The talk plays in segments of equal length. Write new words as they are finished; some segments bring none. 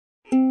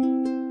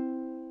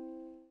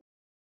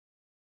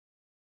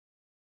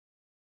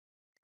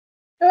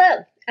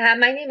Hello,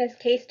 my name is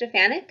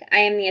Stefanik. I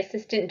am the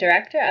Assistant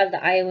Director of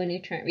the Iowa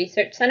Nutrient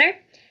Research Center.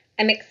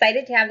 I'm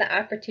excited to have the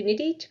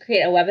opportunity to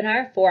create a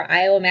webinar for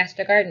Iowa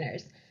Master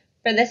Gardeners.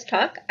 For this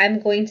talk, I'm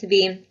going to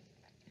be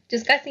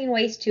discussing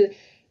ways to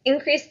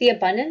increase the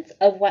abundance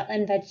of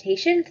wetland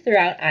vegetation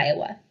throughout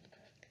Iowa.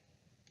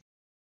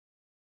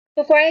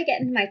 Before I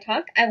get into my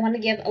talk, I want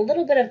to give a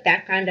little bit of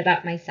background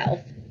about myself.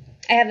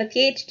 I have a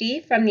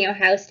PhD from The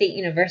Ohio State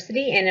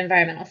University in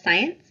environmental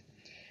science.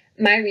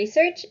 My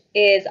research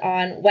is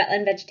on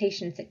wetland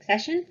vegetation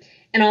succession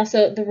and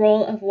also the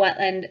role of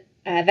wetland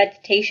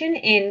vegetation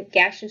in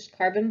gaseous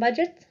carbon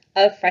budgets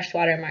of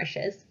freshwater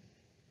marshes.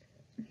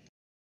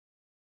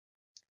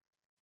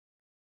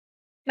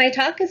 My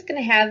talk is going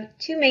to have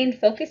two main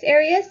focus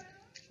areas.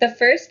 The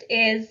first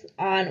is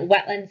on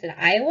wetlands in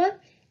Iowa,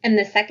 and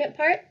the second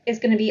part is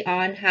going to be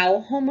on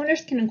how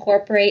homeowners can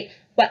incorporate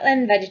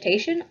wetland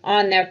vegetation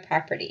on their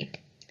property.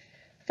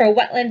 For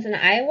wetlands in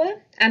Iowa,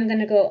 I'm going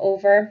to go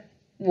over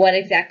what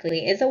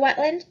exactly is a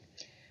wetland,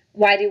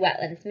 why do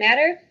wetlands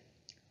matter,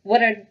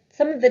 what are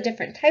some of the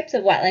different types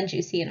of wetlands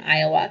you see in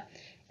Iowa,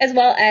 as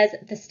well as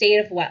the state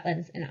of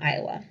wetlands in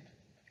Iowa.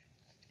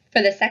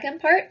 For the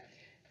second part,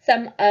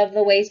 some of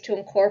the ways to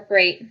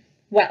incorporate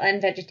wetland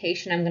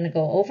vegetation I'm going to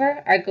go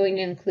over are going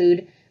to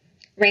include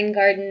rain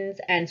gardens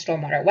and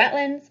stormwater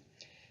wetlands,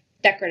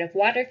 decorative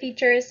water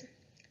features,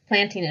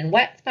 planting in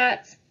wet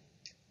spots,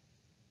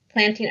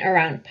 planting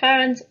around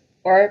ponds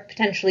or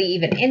potentially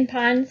even in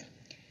ponds.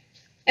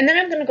 And then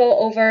I'm going to go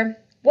over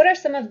what are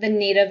some of the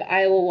native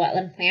Iowa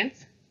wetland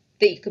plants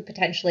that you could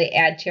potentially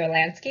add to your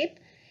landscape,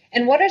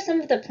 and what are some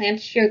of the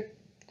plants you're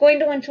going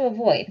to want to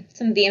avoid,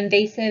 some of the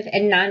invasive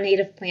and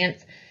non-native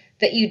plants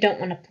that you don't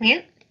want to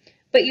plant,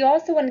 but you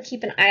also want to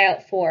keep an eye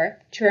out for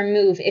to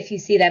remove if you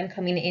see them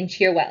coming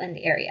into your wetland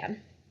area.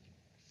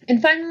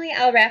 And finally,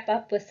 I'll wrap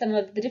up with some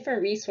of the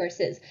different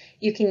resources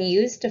you can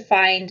use to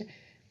find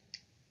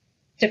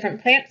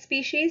different plant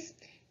species,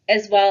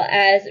 as well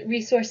as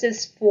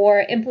resources for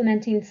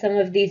implementing some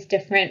of these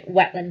different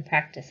wetland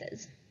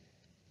practices.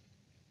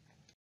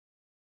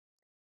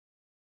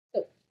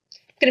 So,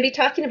 I'm going to be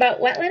talking about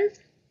wetlands.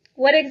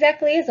 What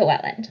exactly is a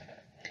wetland?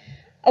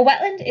 A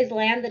wetland is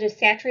land that is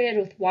saturated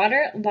with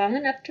water long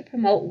enough to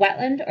promote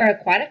wetland or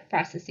aquatic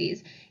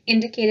processes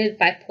indicated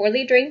by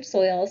poorly drained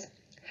soils,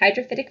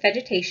 hydrophytic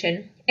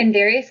vegetation, and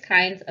various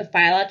kinds of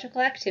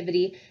biological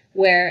activity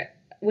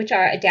which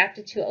are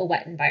adapted to a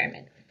wet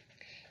environment.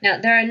 Now,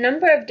 there are a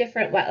number of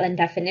different wetland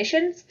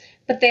definitions,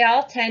 but they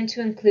all tend to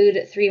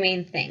include three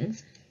main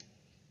things.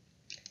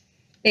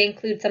 They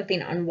include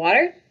something on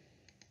water,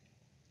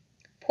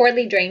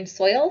 poorly drained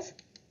soils,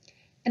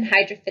 and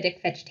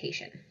hydrophytic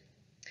vegetation.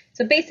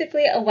 So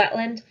basically, a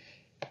wetland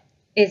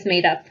is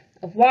made up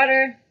of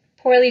water,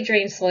 poorly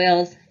drained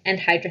soils, and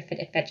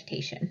hydrophytic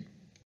vegetation.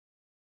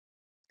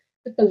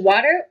 With the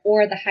water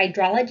or the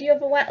hydrology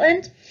of a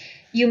wetland,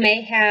 you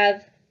may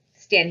have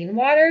standing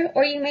water,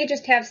 or you may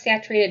just have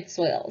saturated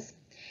soils.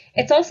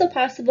 It's also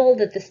possible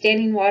that the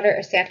standing water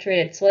or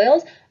saturated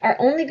soils are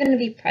only going to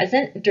be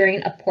present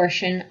during a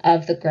portion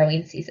of the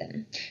growing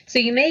season. So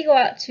you may go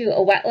out to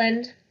a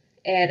wetland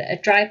at a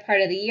dry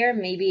part of the year,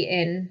 maybe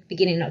in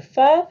beginning of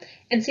fall,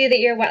 and see that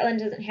your wetland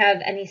doesn't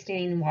have any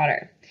standing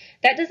water.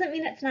 That doesn't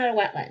mean it's not a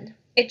wetland.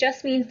 It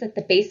just means that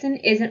the basin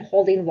isn't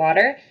holding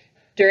water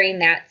during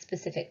that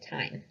specific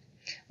time.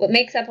 What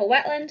makes up a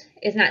wetland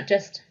is not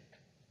just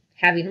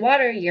having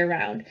water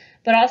year-round,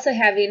 but also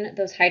having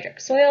those hydric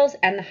soils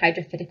and the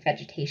hydrophytic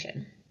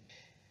vegetation.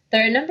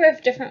 There are a number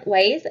of different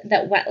ways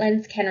that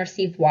wetlands can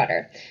receive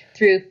water,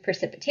 through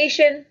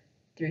precipitation,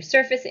 through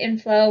surface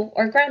inflow,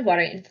 or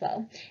groundwater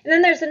inflow. And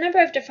then there's a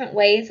number of different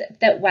ways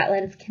that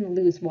wetlands can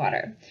lose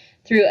water,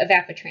 through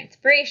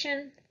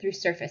evapotranspiration, through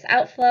surface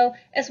outflow,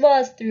 as well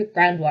as through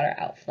groundwater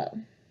outflow.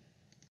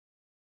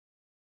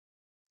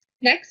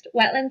 Next,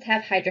 wetlands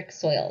have hydric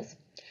soils.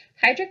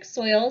 Hydric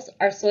soils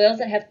are soils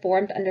that have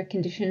formed under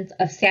conditions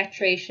of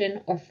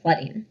saturation or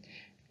flooding.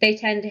 They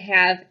tend to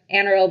have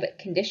anaerobic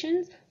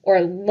conditions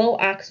or low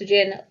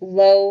oxygen,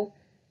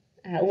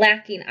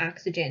 lacking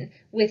oxygen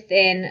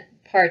within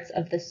parts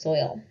of the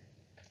soil.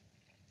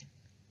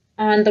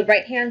 On the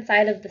right-hand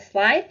side of the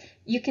slide,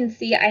 you can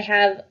see I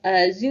have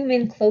a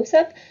zoom-in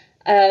close-up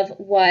of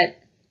what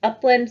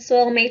upland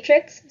soil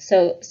matrix,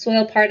 so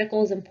soil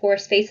particles and pore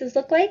spaces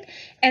look like,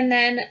 and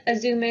then a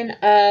zoom-in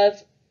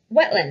of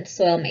wetland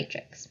soil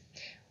matrix.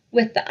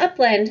 With the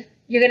upland,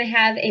 you're going to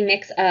have a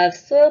mix of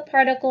soil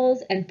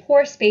particles and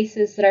pore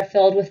spaces that are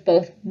filled with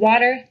both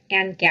water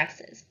and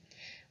gases.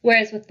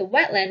 Whereas with the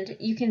wetland,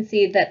 you can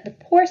see that the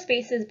pore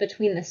spaces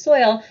between the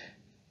soil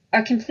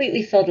are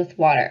completely filled with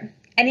water.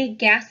 Any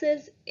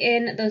gases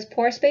in those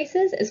pore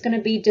spaces is going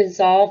to be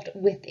dissolved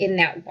within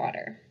that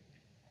water.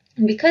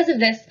 And because of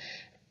this,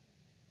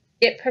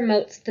 it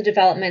promotes the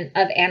development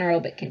of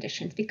anaerobic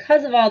conditions.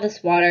 Because of all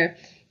this water,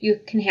 you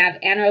can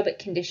have anaerobic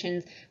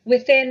conditions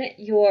within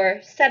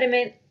your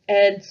sediment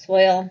and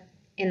soil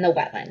in the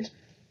wetland.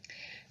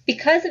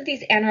 Because of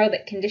these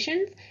anaerobic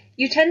conditions,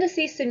 you tend to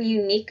see some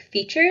unique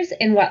features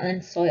in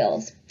wetland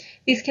soils.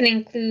 These can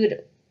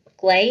include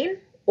glaying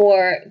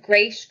or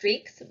gray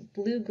streaks,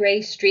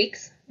 blue-gray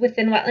streaks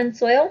within wetland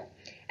soil.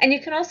 And you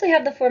can also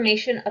have the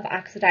formation of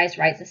oxidized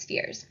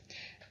rhizospheres.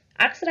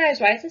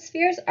 Oxidized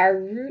rhizospheres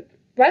are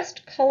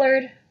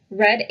rust-colored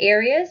red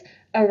areas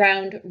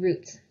around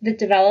roots that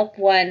develop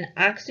when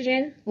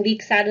oxygen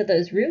leaks out of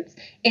those roots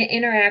and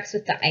interacts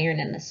with the iron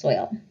in the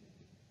soil.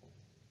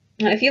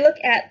 Now, if you look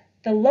at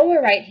the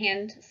lower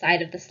right-hand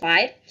side of the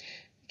slide,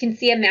 you can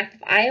see a map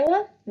of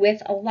Iowa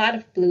with a lot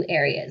of blue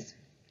areas.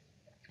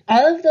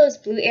 All of those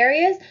blue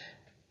areas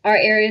are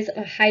areas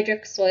of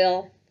hydric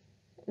soil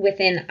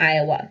within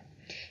Iowa.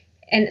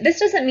 And this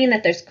doesn't mean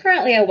that there's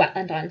currently a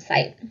wetland on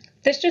site.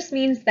 This just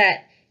means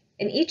that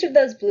in each of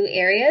those blue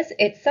areas,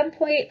 at some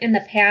point in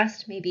the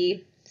past,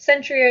 maybe a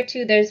century or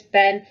two, there's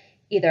been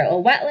either a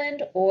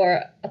wetland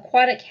or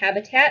aquatic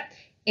habitat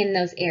in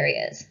those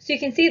areas. So you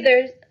can see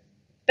there's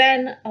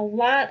been a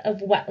lot of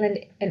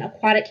wetland and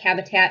aquatic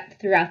habitat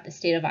throughout the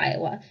state of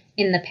Iowa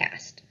in the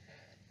past.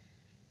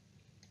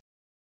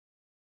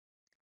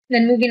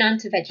 Then moving on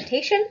to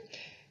vegetation,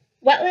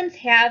 wetlands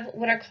have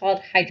what are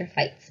called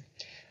hydrophytes.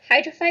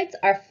 Hydrophytes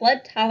are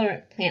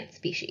flood-tolerant plant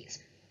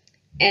species,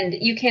 and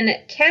you can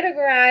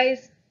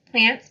categorize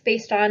plants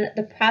based on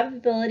the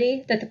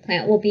probability that the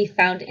plant will be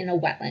found in a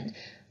wetland.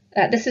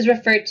 This is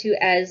referred to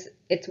as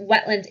its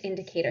wetland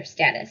indicator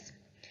status.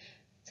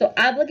 So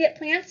obligate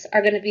plants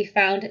are going to be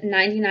found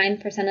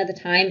 99% of the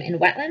time in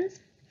wetlands.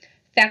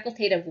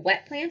 Facultative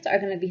wet plants are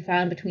going to be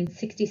found between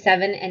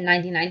 67 and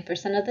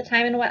 99% of the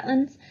time in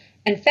wetlands.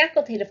 And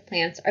facultative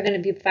plants are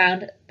going to be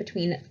found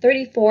between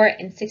 34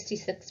 and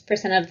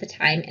 66% of the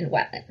time in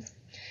wetlands.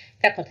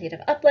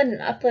 Facultative upland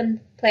and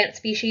upland plant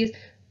species,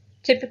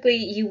 typically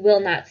you will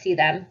not see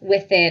them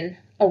within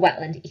a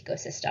wetland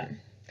ecosystem.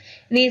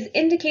 And these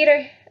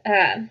indicator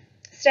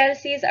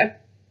statuses are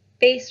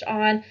based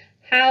on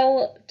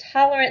how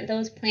tolerant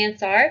those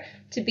plants are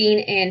to being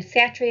in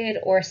saturated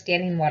or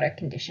standing water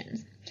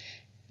conditions.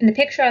 In the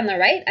picture on the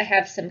right, I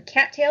have some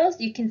cattails.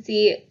 You can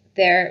see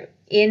they're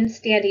in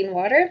standing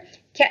water.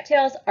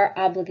 Cattails are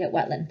obligate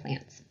wetland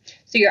plants.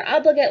 So your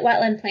obligate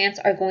wetland plants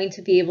are going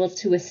to be able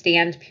to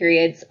withstand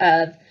periods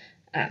of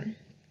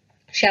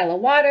shallow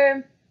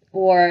water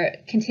or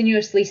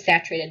continuously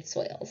saturated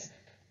soils.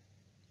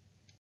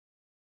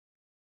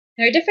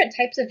 There are different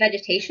types of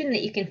vegetation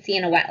that you can see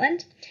in a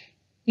wetland.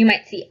 You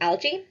might see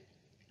algae.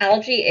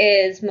 Algae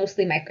is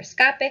mostly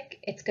microscopic.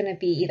 It's going to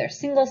be either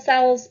single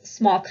cells,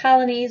 small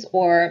colonies,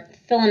 or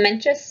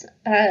filamentous.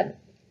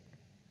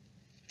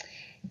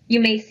 You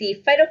may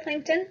see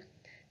phytoplankton.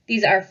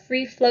 These are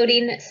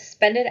free-floating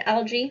suspended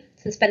algae,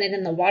 suspended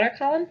in the water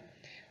column.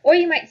 Or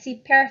you might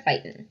see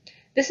periphyton.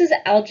 This is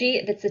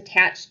algae that's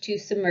attached to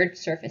submerged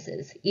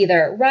surfaces,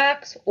 either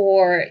rocks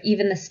or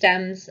even the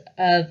stems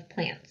of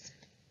plants.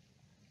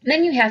 And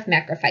then you have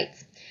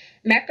macrophytes.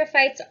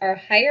 Macrophytes are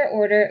higher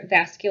order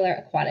vascular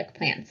aquatic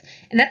plants,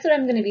 and that's what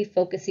I'm going to be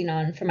focusing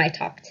on for my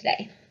talk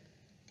today.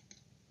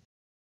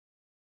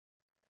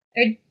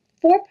 There are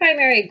four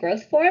primary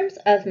growth forms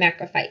of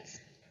macrophytes.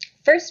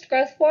 First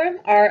growth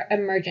form are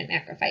emergent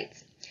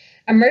macrophytes.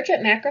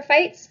 Emergent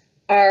macrophytes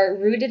are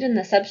rooted in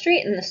the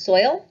substrate in the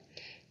soil.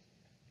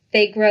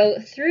 They grow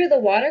through the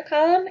water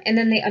column and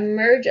then they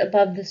emerge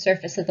above the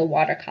surface of the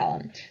water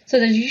column. So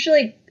there's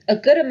usually a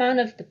good amount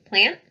of the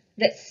plant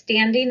that's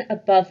standing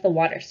above the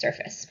water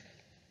surface.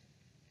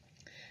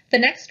 The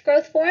next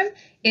growth form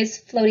is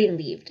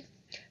floating-leaved.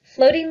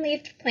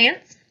 Floating-leaved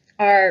plants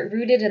are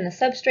rooted in the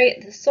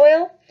substrate, the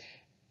soil.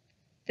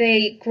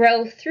 They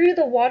grow through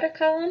the water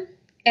column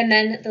and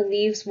then the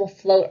leaves will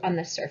float on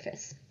the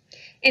surface.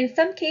 In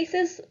some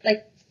cases,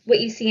 like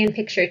what you see in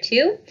picture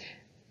 2,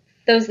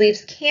 those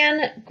leaves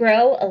can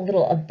grow a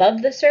little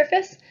above the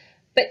surface,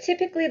 but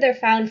typically they're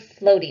found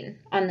floating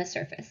on the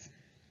surface.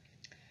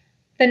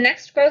 The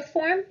next growth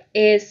form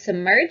is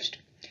submerged.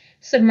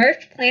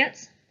 Submerged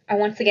plants are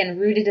once again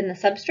rooted in the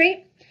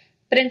substrate,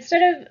 but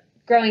instead of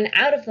growing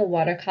out of the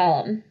water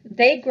column,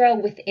 they grow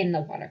within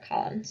the water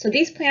column. So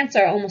these plants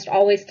are almost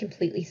always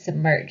completely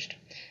submerged.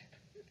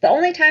 The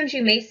only times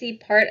you may see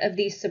part of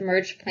these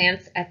submerged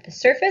plants at the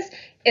surface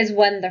is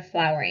when they're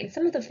flowering.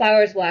 Some of the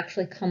flowers will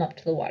actually come up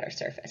to the water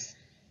surface.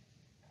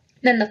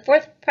 Then the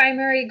fourth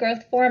primary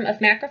growth form of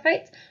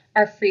macrophytes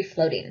are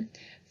free-floating.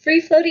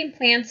 Free-floating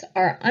plants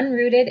are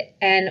unrooted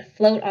and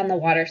float on the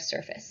water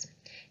surface.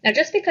 Now,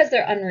 just because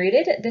they're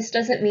unrooted, this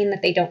doesn't mean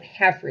that they don't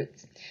have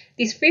roots.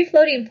 These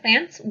free-floating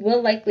plants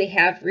will likely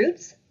have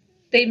roots.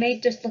 They may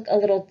just look a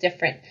little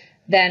different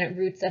than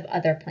roots of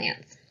other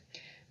plants.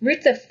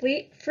 Roots of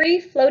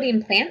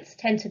free-floating plants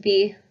tend to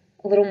be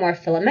a little more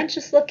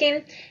filamentous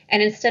looking,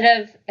 and instead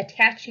of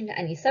attaching to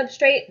any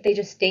substrate, they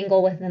just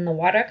dangle within the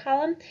water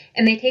column,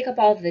 and they take up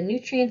all of the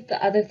nutrients,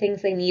 the other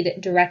things they need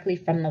directly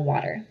from the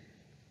water.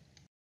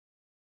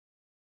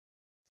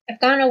 I've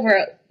gone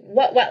over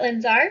what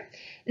wetlands are.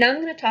 Now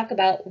I'm going to talk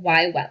about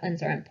why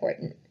wetlands are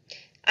important.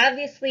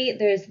 Obviously,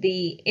 there's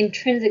the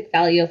intrinsic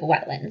value of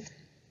wetlands.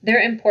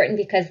 They're important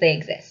because they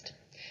exist.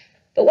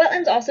 But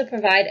wetlands also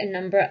provide a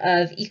number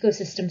of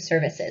ecosystem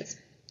services.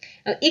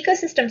 Now,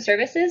 ecosystem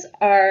services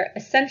are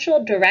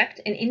essential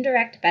direct and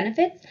indirect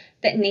benefits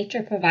that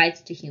nature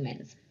provides to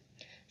humans.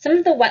 Some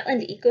of the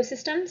wetland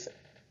ecosystems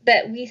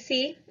that we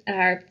see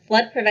are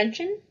flood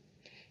prevention,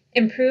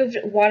 improved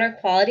water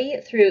quality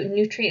through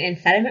nutrient and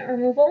sediment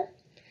removal,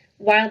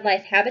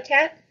 wildlife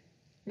habitat,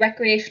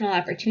 recreational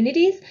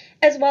opportunities,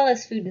 as well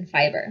as food and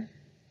fiber.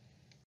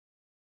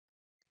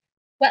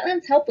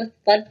 Wetlands help with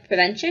flood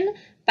prevention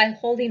by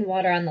holding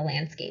water on the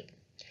landscape.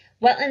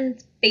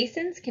 Wetland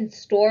basins can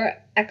store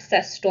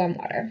excess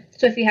stormwater.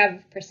 So if you have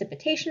a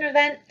precipitation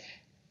event,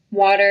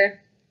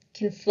 water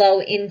can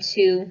flow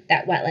into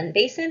that wetland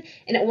basin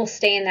and it will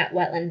stay in that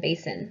wetland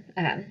basin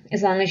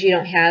as long as you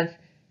don't have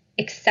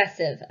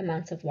excessive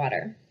amounts of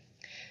water.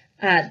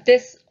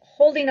 This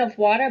holding of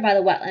water by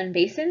the wetland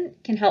basin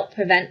can help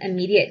prevent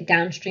immediate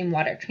downstream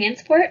water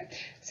transport.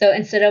 So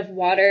instead of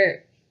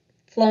water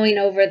flowing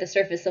over the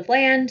surface of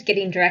land,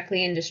 getting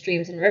directly into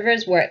streams and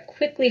rivers where it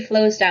quickly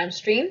flows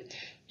downstream,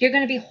 you're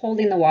going to be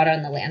holding the water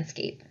on the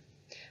landscape.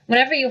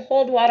 Whenever you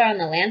hold water on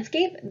the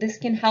landscape, this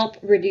can help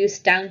reduce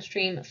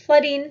downstream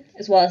flooding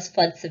as well as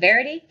flood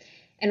severity.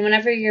 And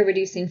whenever you're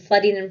reducing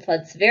flooding and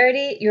flood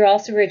severity, you're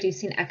also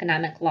reducing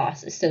economic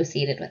loss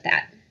associated with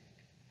that.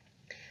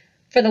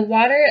 For the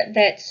water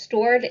that's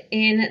stored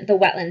in the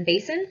wetland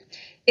basin,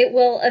 it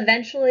will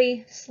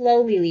eventually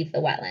slowly leave the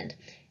wetland.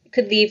 It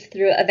could leave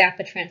through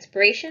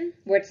evapotranspiration,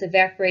 where it's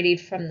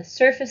evaporated from the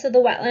surface of the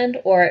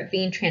wetland or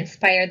being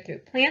transpired through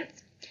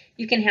plants.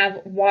 You can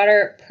have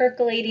water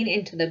percolating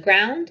into the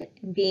ground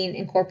and being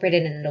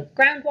incorporated into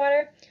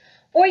groundwater,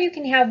 or you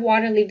can have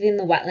water leaving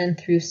the wetland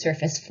through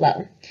surface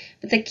flow.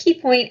 But the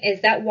key point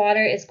is that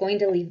water is going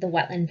to leave the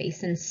wetland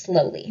basin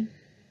slowly.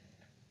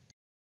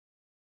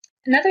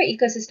 Another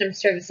ecosystem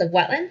service of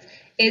wetlands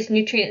is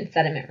nutrient and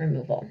sediment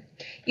removal.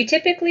 You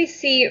typically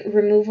see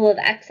removal of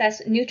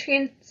excess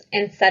nutrients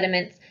and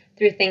sediments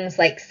through things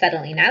like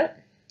settling out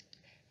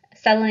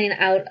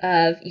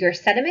of your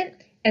sediment,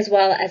 as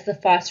well as the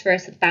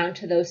phosphorus bound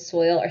to those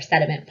soil or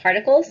sediment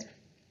particles.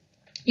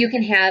 You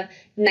can have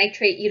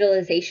nitrate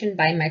utilization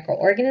by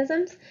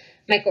microorganisms.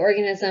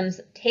 Microorganisms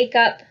take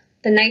up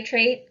the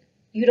nitrate,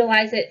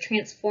 utilize it,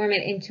 transform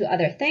it into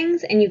other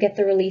things, and you get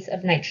the release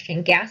of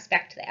nitrogen gas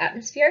back to the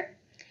atmosphere.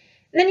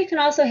 And then you can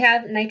also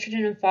have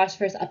nitrogen and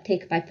phosphorus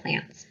uptake by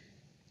plants.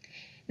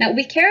 Now,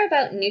 we care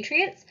about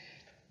nutrients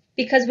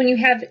because when you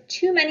have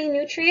too many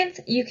nutrients,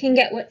 you can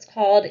get what's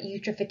called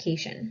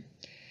eutrophication.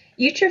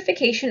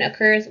 Eutrophication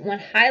occurs when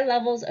high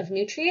levels of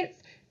nutrients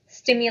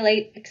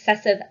stimulate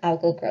excessive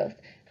algal growth,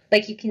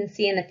 like you can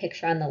see in the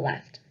picture on the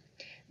left.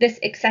 This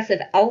excessive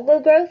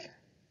algal growth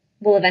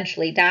will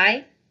eventually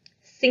die,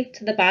 sink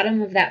to the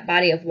bottom of that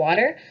body of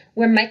water,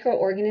 where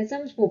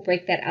microorganisms will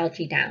break that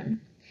algae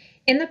down.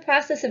 In the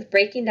process of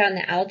breaking down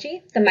the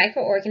algae, the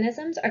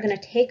microorganisms are going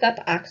to take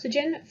up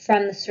oxygen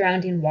from the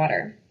surrounding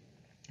water.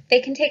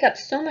 They can take up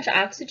so much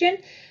oxygen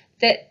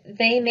that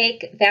they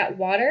make that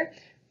water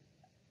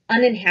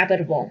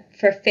uninhabitable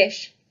for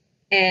fish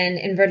and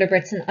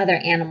invertebrates and other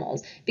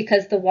animals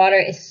because the water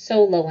is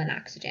so low in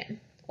oxygen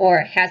or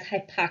has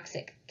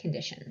hypoxic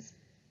conditions.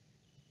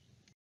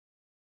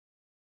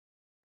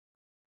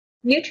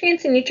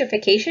 Nutrients and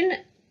eutrophication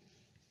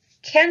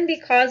can be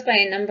caused by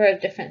a number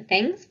of different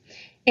things.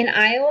 In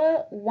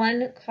Iowa,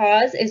 one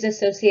cause is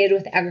associated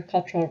with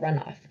agricultural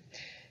runoff.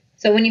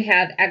 So when you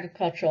have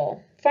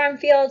agricultural farm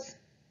fields,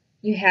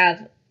 you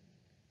have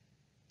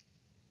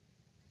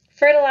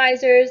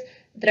fertilizers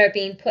that are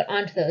being put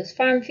onto those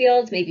farm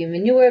fields, maybe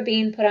manure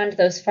being put onto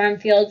those farm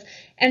fields,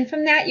 and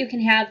from that you can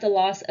have the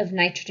loss of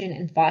nitrogen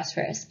and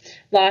phosphorus,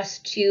 loss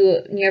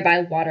to nearby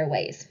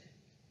waterways.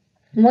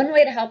 One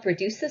way to help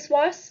reduce this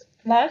loss,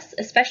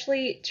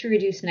 especially to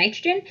reduce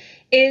nitrogen,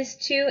 is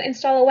to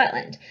install a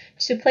wetland,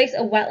 to place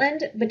a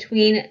wetland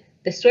between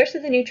the source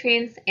of the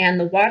nutrients and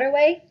the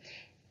waterway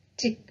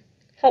to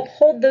help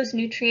hold those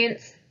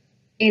nutrients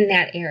in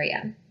that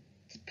area,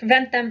 to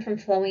prevent them from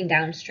flowing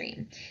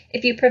downstream.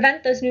 If you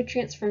prevent those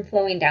nutrients from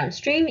flowing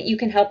downstream, you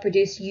can help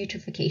reduce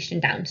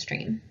eutrophication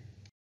downstream.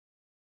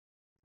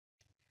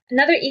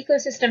 Another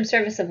ecosystem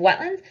service of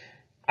wetlands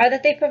are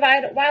that they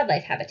provide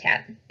wildlife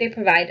habitat. They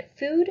provide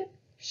food,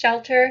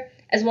 shelter,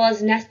 as well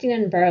as nesting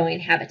and burrowing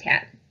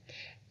habitat.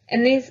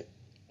 And these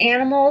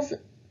animals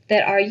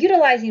that are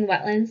utilizing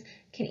wetlands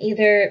can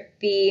either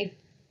be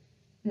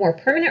more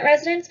permanent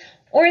residents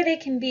or they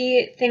can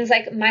be things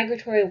like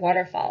migratory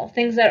waterfowl,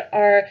 things that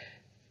are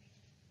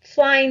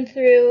flying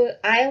through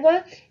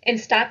Iowa and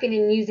stopping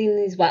and using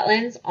these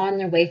wetlands on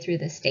their way through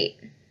the state.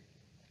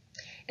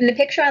 In the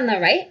picture on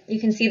the right, you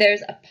can see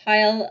there's a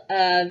pile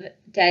of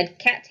dead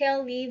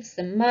cattail leaves,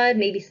 some mud,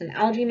 maybe some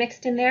algae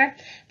mixed in there.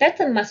 That's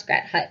a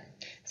muskrat hut.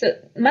 So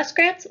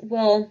muskrats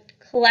will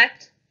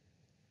collect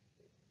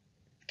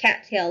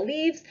cattail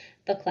leaves,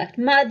 they'll collect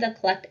mud, they'll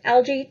collect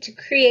algae to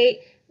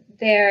create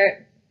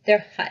their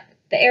hut,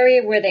 the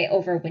area where they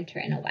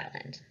overwinter in a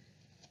wetland.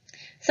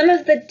 Some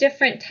of the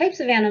different types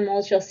of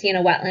animals you'll see in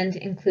a wetland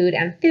include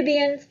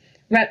amphibians,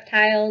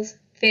 reptiles,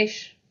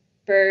 fish,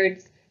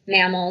 birds,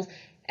 mammals,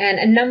 and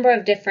a number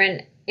of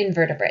different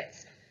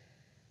invertebrates.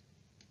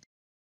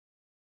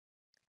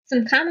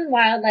 Some common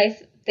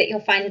wildlife that you'll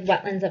find in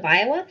wetlands of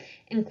Iowa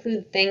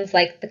include things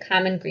like the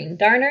common green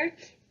darner.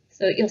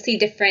 So you'll see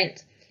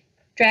different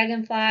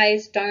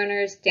dragonflies,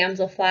 darners,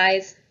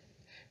 damselflies.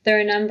 There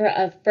are a number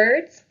of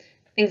birds,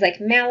 things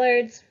like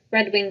mallards,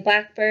 red-winged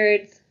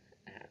blackbirds,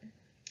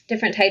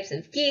 different types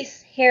of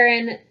geese,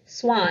 heron,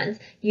 swans,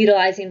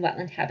 utilizing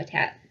wetland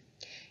habitat.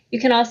 You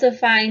can also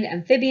find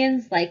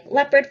amphibians like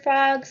leopard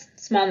frogs,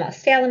 smallmouth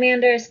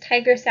salamanders,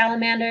 tiger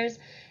salamanders,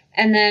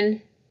 and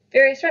then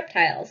various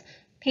reptiles,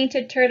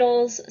 painted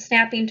turtles,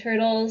 snapping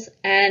turtles,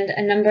 and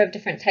a number of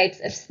different types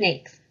of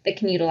snakes that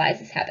can utilize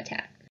this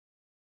habitat.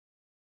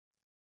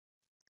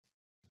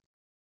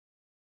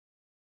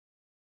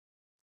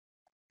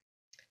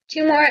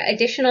 Two more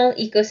additional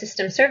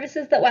ecosystem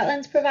services that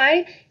wetlands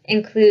provide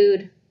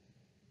include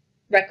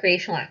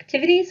recreational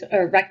activities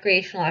or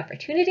recreational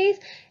opportunities,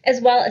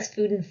 as well as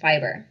food and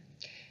fiber.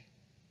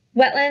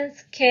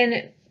 Wetlands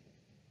can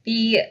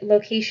be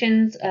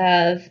locations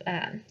of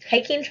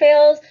hiking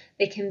trails.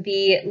 They can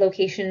be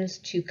locations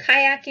to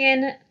kayak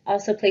in,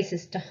 also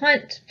places to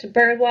hunt, to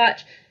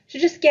birdwatch, to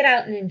just get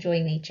out and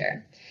enjoy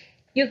nature.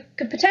 You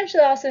could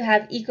potentially also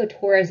have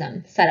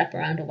ecotourism set up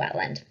around a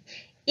wetland.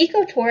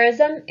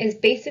 Ecotourism is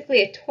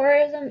basically a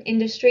tourism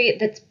industry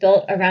that's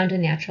built around a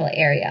natural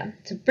area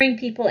to bring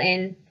people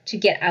in to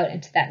get out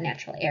into that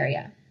natural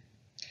area.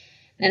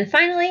 And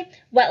finally,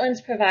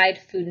 wetlands provide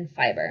food and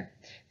fiber.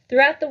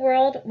 Throughout the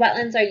world,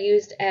 wetlands are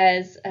used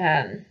as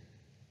a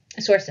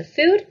source of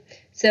food.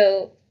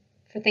 So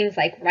for things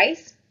like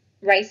rice,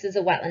 rice is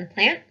a wetland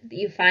plant that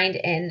you find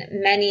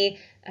in many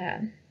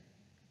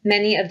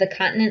of the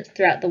continents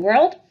throughout the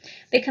world.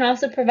 They can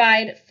also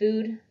provide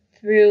food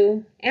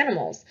through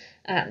animals,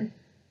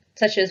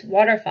 such as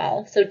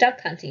waterfowl. So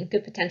duck hunting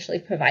could potentially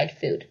provide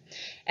food.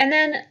 And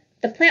then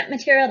the plant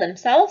material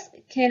themselves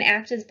can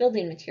act as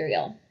building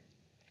material.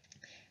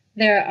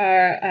 There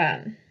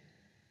are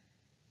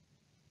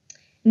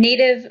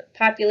native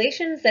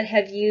populations that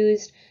have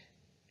used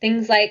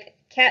things like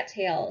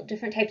cattail,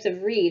 different types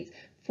of reeds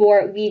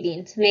for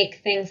weaving to make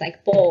things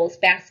like bowls,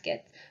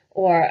 baskets,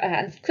 or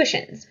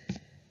cushions.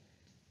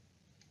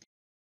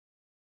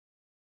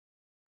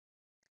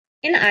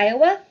 In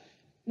Iowa,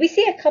 we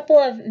see a couple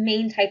of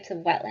main types of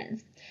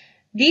wetlands.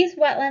 These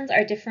wetlands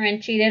are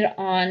differentiated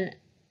on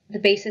the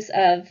basis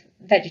of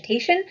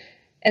vegetation,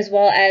 as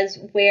well as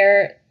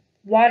where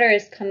water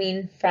is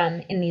coming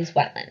from in these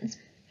wetlands.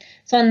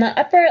 So on the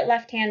upper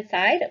left-hand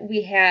side,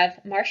 we have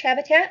marsh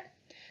habitat.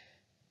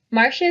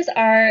 Marshes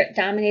are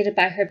dominated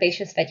by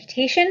herbaceous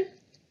vegetation.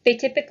 They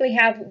typically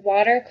have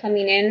water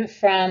coming in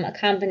from a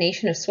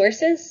combination of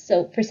sources,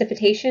 so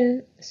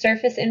precipitation,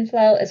 surface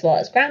inflow, as well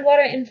as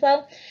groundwater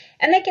inflow,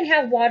 and they can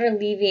have water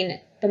leaving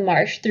the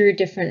marsh through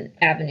different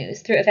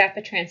avenues, through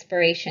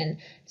evapotranspiration,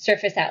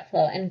 surface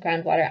outflow, and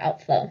groundwater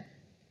outflow.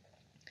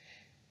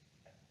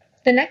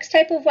 The next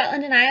type of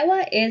wetland in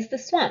Iowa is the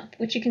swamp,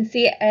 which you can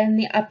see in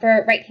the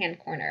upper right-hand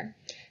corner.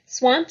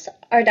 Swamps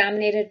are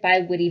dominated by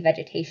woody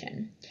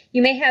vegetation.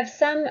 You may have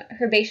some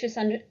herbaceous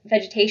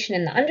vegetation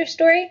in the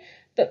understory,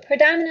 but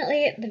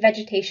predominantly the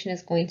vegetation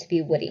is going to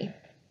be woody.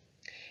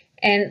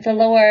 In the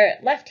lower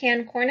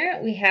left-hand corner,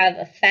 we have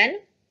a fen.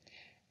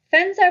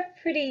 Fens are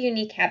pretty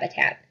unique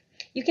habitat.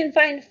 You can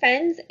find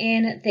fens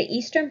in the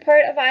eastern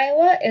part of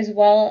Iowa as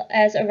well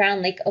as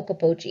around Lake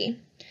Okoboji.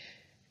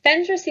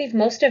 Fens receive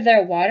most of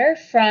their water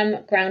from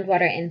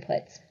groundwater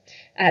inputs.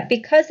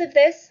 Because of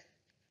this,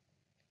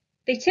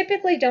 they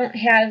typically don't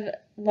have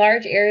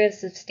large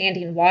areas of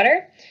standing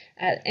water.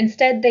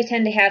 Instead, they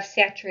tend to have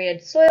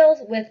saturated soils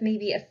with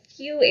maybe a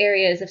few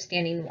areas of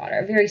standing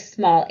water, very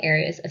small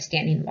areas of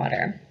standing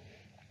water.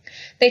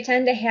 They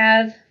tend to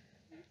have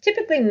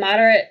typically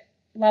moderate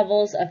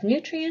levels of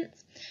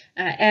nutrients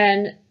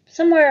and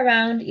somewhere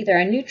around either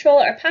a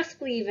neutral or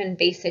possibly even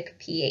basic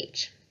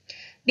pH.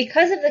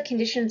 Because of the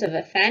conditions of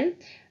a fen,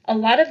 a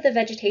lot of the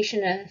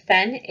vegetation of a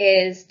fen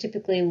is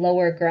typically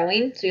lower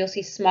growing, so you'll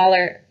see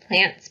smaller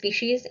plant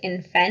species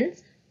in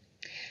fens.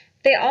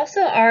 They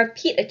also are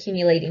peat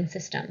accumulating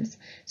systems.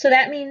 So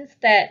that means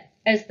that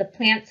as the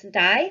plants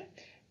die,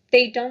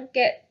 they don't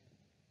get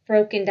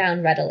broken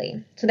down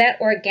readily. So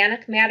that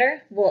organic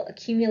matter will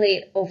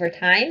accumulate over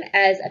time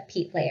as a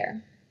peat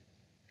layer.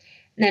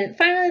 And then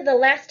finally, the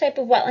last type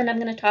of wetland I'm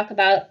going to talk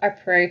about are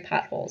prairie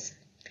potholes.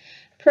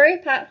 Prairie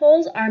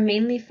potholes are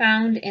mainly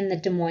found in the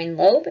Des Moines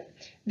lobe.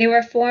 They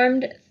were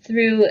formed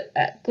through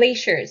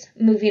glaciers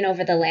moving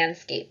over the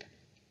landscape.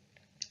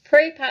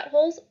 Prairie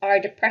potholes are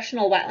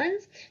depressional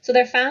wetlands, so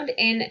they're found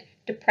in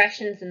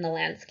depressions in the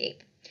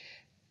landscape.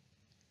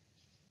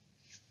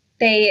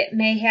 They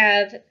may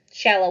have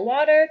shallow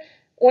water,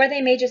 or they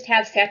may just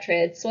have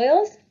saturated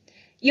soils.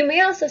 You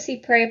may also see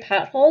prairie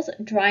potholes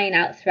drying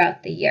out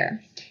throughout the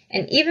year.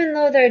 And even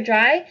though they're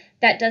dry,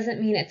 that doesn't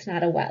mean it's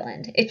not a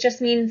wetland. It just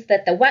means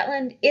that the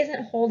wetland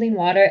isn't holding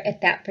water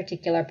at that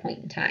particular point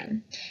in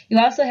time. You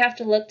also have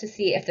to look to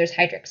see if there's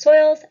hydric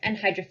soils and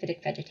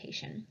hydrophytic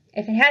vegetation.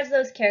 If it has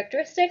those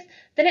characteristics,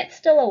 then it's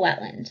still a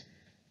wetland.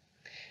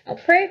 Now,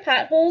 prairie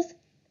potholes,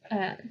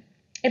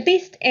 at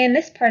least in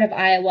this part of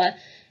Iowa,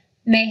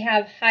 may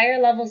have higher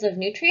levels of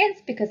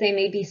nutrients because they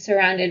may be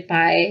surrounded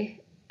by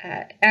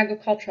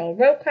agricultural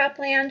row crop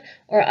land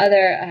or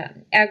other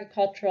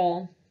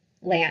agricultural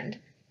land.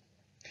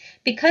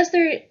 Because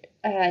they're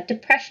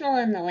depressional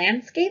in the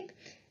landscape,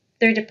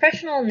 their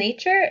depressional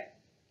nature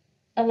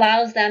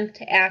allows them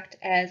to act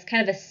as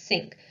kind of a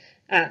sink.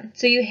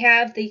 So you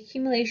have the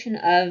accumulation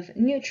of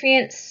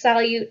nutrients,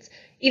 solutes,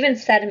 even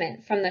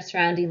sediment from the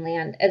surrounding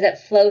land as it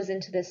flows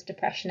into this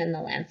depression in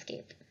the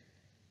landscape.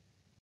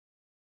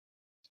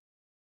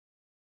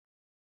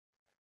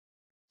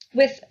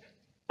 With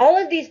all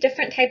of these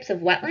different types of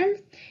wetlands,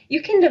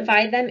 you can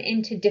divide them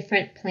into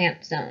different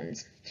plant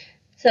zones.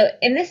 So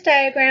in this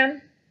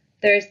diagram,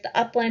 there's the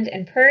upland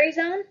and prairie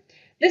zone.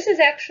 This is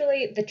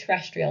actually the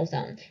terrestrial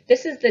zone.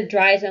 This is the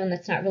dry zone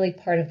that's not really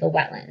part of the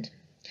wetland.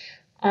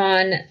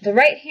 On the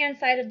right-hand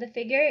side of the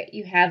figure,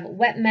 you have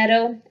wet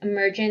meadow,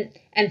 emergent,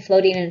 and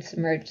floating and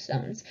submerged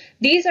zones.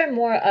 These are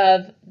more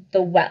of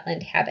the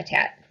wetland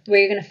habitat, where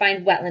you're going to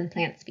find wetland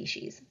plant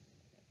species.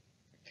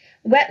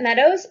 Wet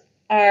meadows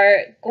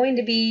are going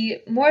to be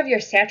more of your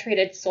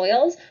saturated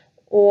soils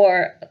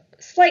or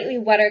slightly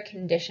wetter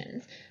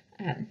conditions.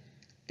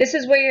 This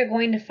is where you're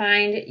going to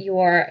find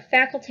your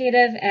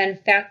facultative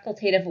and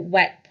facultative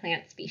wet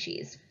plant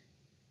species.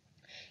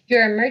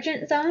 Your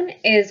emergent zone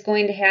is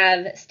going to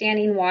have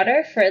standing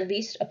water for at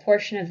least a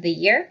portion of the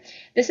year.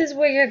 This is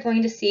where you're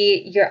going to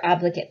see your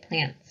obligate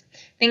plants.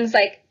 Things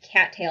like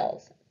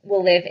cattails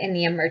will live in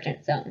the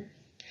emergent zone.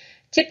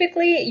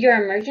 Typically,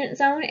 your emergent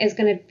zone is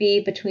going to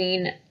be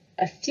between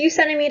a few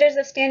centimeters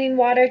of standing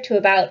water to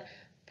about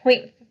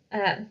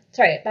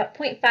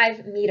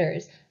 0.5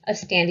 meters of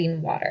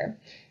standing water.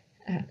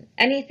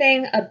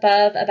 Anything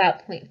above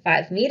about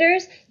 0.5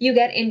 meters, you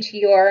get into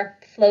your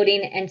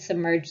floating and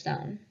submerged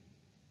zone.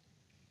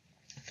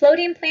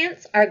 Floating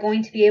plants are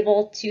going to be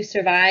able to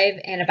survive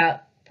in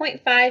about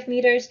 0.5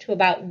 meters to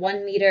about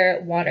 1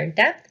 meter water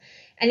depth.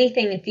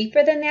 Anything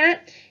deeper than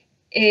that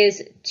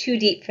is too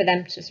deep for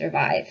them to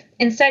survive.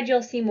 Instead,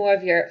 you'll see more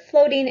of your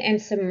floating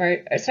and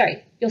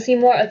you'll see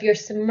more of your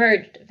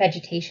submerged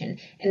vegetation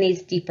in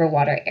these deeper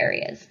water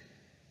areas.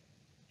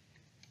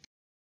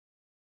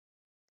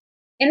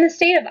 In the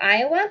state of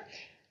Iowa,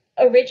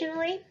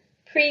 originally,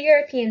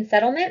 pre-European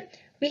settlement,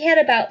 we had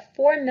about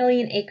 4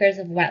 million acres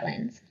of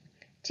wetlands.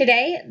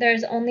 Today,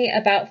 there's only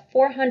about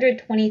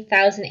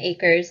 420,000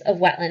 acres of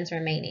wetlands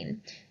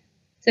remaining.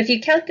 So if you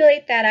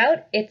calculate that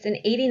out, it's an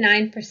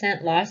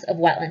 89% loss of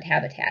wetland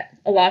habitat,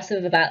 a loss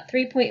of about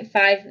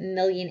 3.5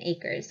 million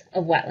acres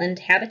of wetland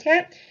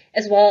habitat,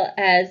 as well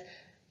as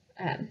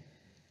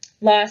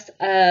loss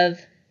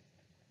of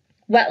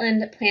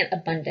wetland plant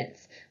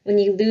abundance. When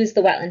you lose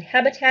the wetland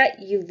habitat,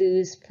 you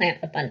lose plant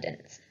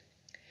abundance.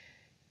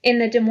 In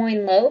the Des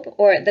Moines lobe,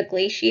 or the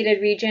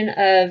glaciated region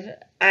of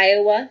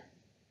Iowa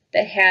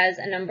that has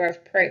a number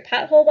of prairie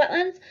pothole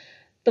wetlands,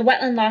 the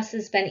wetland loss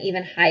has been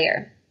even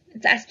higher.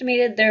 It's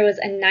estimated there was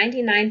a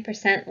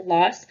 99%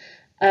 loss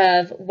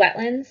of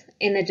wetlands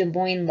in the Des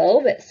Moines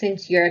lobe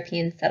since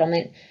European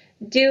settlement,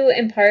 due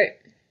in part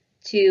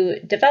to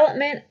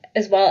development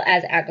as well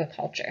as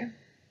agriculture.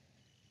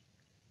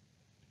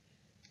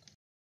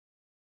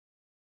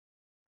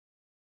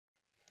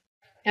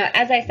 Now,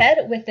 as I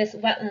said, with this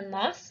wetland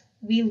loss,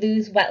 we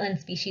lose wetland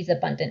species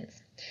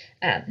abundance.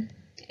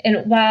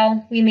 And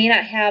while we may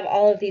not have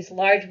all of these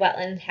large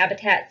wetland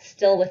habitats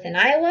still within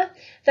Iowa,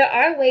 there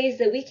are ways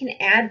that we can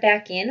add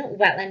back in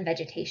wetland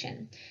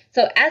vegetation.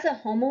 So as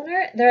a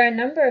homeowner, there are a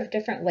number of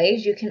different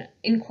ways you can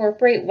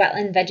incorporate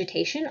wetland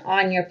vegetation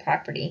on your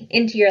property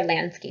into your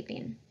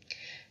landscaping.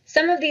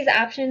 Some of these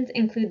options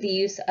include the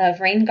use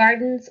of rain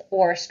gardens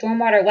or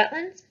stormwater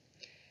wetlands.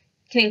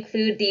 It can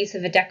include the use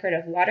of a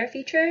decorative water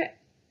feature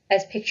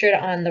as pictured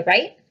on the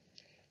right.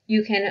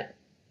 You can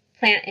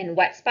plant in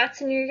wet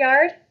spots in your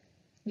yard.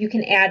 You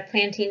can add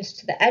plantings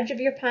to the edge of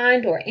your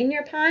pond or in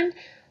your pond,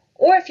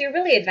 or if you're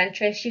really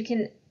adventurous, you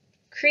can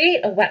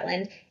create a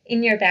wetland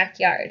in your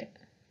backyard.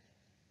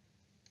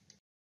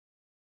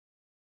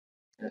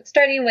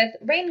 Starting with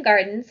rain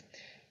gardens,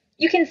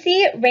 you can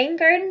see rain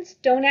gardens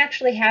don't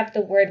actually have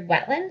the word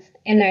wetlands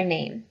in their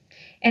name.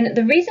 And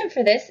the reason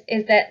for this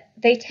is that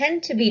they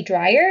tend to be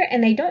drier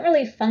and they don't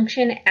really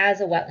function as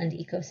a wetland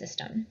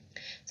ecosystem.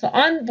 So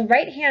on the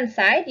right-hand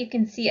side, you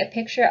can see a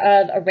picture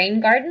of a rain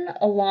garden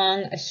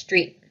along a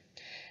street.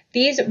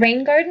 These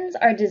rain gardens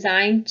are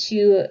designed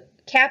to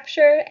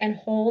capture and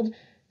hold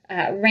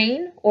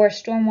rain or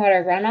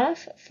stormwater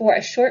runoff for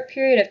a short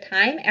period of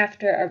time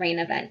after a rain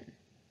event.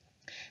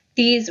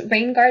 These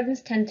rain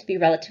gardens tend to be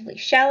relatively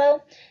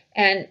shallow,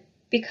 and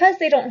because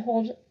they don't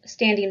hold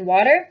standing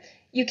water,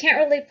 you can't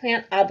really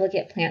plant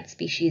obligate plant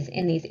species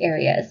in these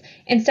areas.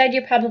 Instead,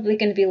 you're probably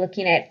going to be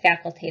looking at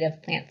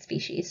facultative plant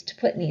species to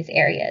put in these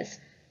areas.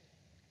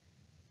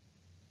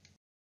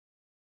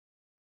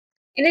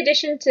 In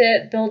addition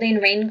to building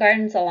rain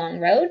gardens along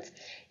roads,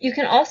 you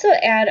can also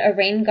add a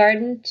rain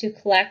garden to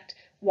collect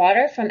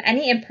water from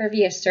any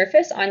impervious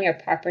surface on your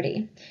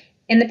property.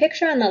 In the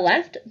picture on the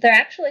left, they're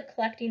actually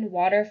collecting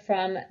water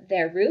from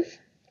their roof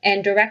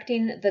and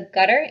directing the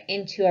gutter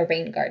into a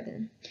rain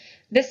garden.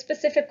 This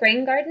specific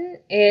rain garden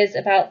is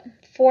about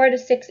 4 to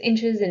 6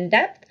 inches in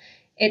depth.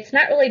 It's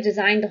not really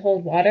designed to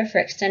hold water for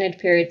extended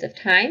periods of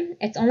time.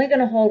 It's only going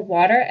to hold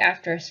water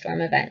after a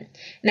storm event.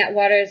 And that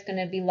water is going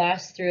to be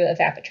lost through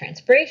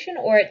evapotranspiration,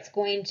 or it's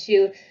going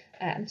to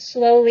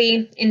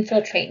slowly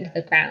infiltrate into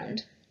the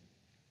ground.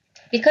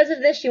 Because of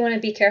this, you want to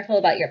be careful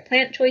about your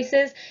plant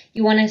choices.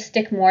 You want to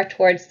stick more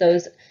towards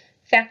those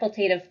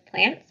facultative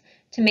plants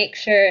to make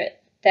sure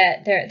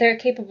that they're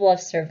capable of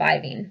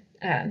surviving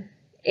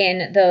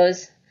in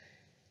those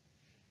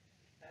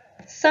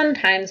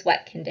sometimes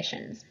wet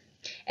conditions.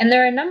 And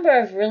there are a number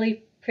of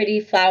really pretty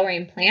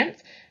flowering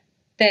plants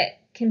that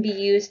can be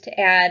used to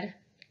add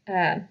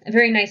a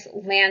very nice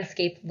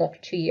landscape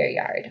look to your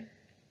yard.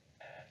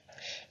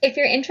 If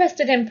you're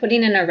interested in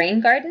putting in a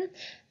rain garden,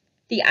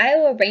 the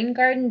Iowa Rain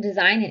Garden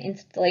Design and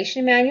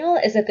Installation Manual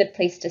is a good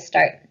place to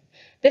start.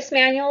 This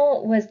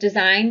manual was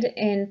designed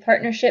in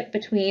partnership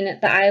between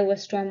the Iowa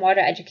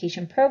Stormwater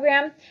Education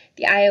Program,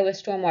 the Iowa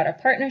Stormwater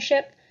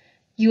Partnership,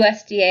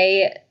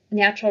 USDA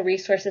Natural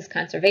Resources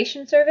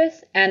Conservation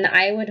Service, and the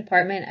Iowa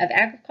Department of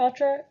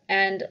Agriculture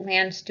and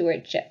Land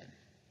Stewardship.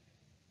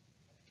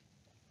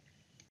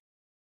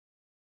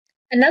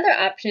 Another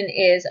option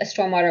is a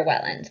stormwater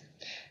wetland.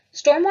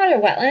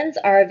 Stormwater wetlands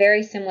are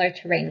very similar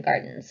to rain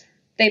gardens.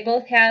 They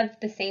both have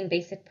the same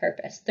basic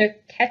purpose. They're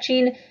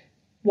catching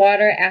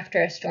water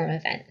after a storm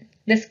event.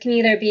 This can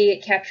either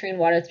be capturing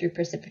water through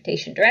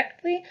precipitation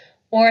directly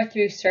or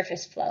through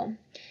surface flow.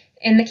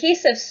 In the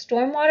case of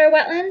stormwater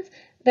wetlands,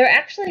 they're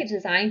actually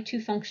designed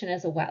to function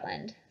as a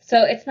wetland.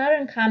 So it's not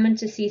uncommon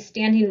to see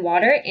standing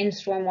water in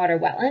stormwater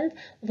wetlands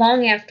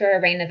long after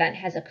a rain event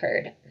has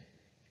occurred.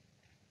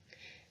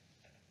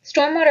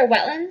 Stormwater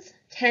wetlands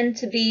tend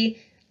to be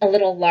a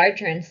little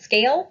larger in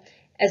scale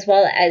as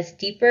well as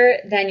deeper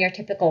than your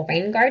typical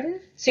rain garden.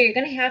 So you're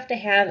going to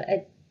have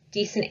a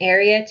decent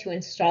area to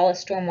install a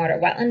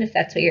stormwater wetland if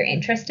that's what you're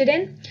interested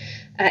in.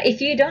 If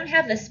you don't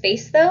have the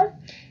space though,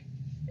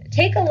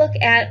 take a look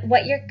at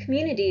what your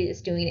community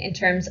is doing in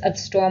terms of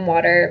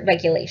stormwater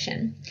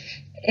regulation.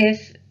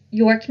 If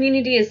your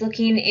community is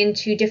looking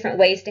into different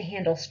ways to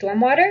handle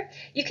stormwater,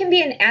 you can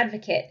be an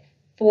advocate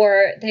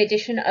for the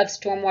addition of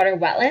stormwater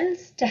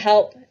wetlands to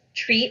help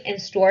treat and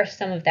store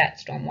some of that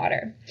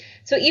stormwater.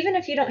 So even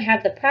if you don't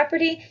have the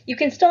property, you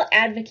can still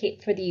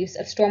advocate for the use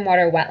of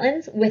stormwater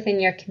wetlands within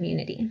your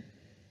community.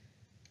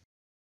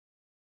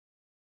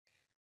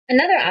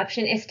 Another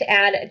option is to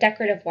add a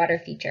decorative water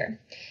feature.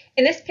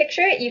 In this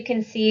picture, you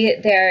can see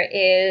there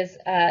is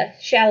a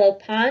shallow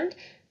pond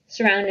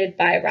surrounded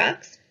by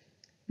rocks.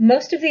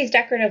 Most of these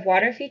decorative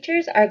water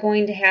features are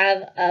going to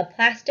have a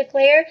plastic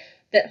layer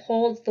that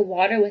holds the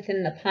water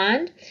within the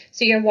pond,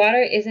 so your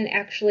water isn't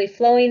actually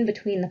flowing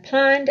between the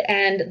pond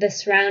and the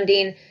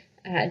surrounding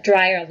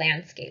drier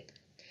landscape.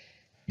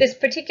 This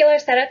particular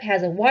setup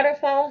has a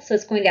waterfall, so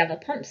it's going to have a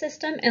pump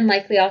system and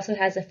likely also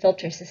has a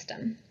filter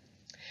system.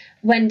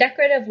 When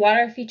decorative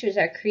water features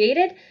are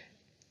created,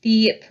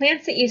 the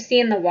plants that you see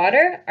in the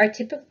water are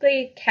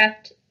typically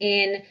kept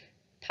in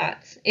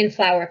pots, in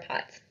flower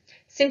pots.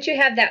 Since you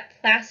have that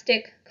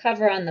plastic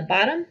cover on the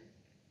bottom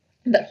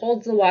that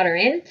holds the water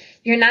in,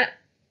 you're not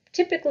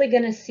typically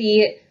going to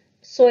see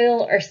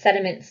soil or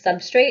sediment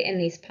substrate in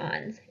these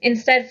ponds.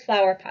 Instead,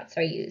 flower pots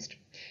are used.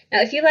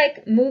 Now, if you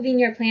like moving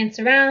your plants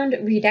around,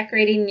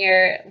 redecorating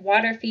your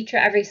water feature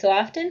every so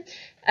often,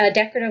 a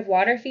decorative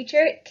water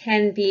feature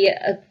can be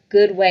a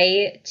good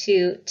way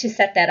to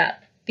set that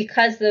up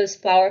because those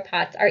flower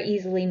pots are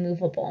easily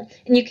movable.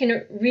 And you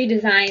can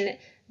redesign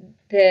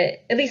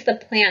at least the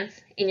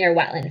plants in your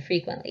wetland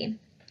frequently.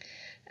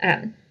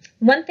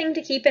 One thing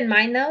to keep in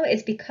mind though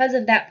is because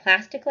of that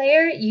plastic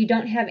layer, you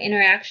don't have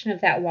interaction of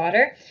that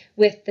water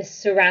with the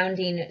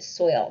surrounding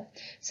soil.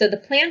 So the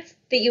plants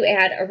that you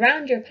add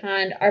around your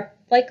pond are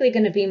likely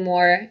going to be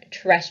more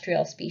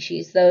terrestrial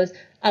species, those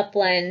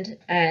upland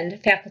and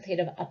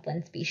facultative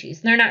upland species.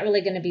 They're not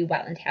really going to be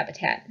wetland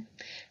habitat.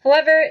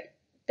 However,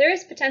 there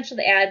is potential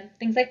to add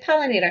things like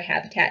pollinator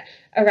habitat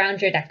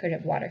around your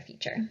decorative water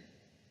feature.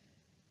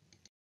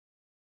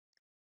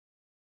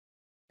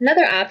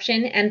 Another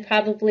option, and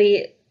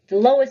probably the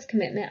lowest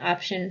commitment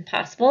option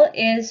possible,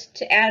 is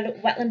to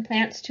add wetland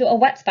plants to a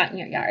wet spot in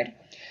your yard.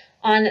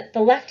 On the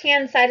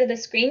left-hand side of the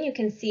screen, you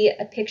can see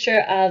a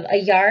picture of a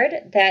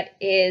yard that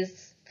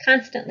is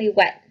constantly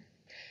wet.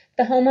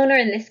 The homeowner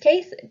in this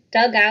case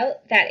dug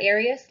out that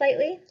area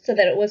slightly so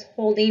that it was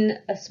holding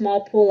a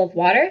small pool of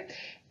water,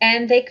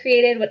 and they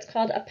created what's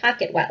called a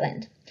pocket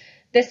wetland.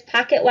 This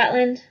pocket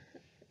wetland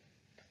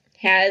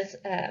has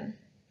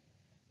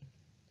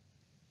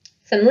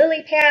some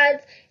lily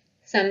pads,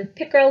 some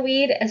pickerel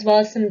weed, as well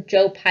as some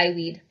Joe Pye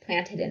weed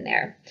planted in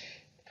there.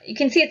 You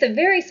can see it's a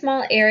very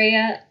small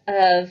area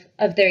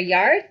of their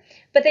yard,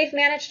 but they've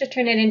managed to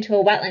turn it into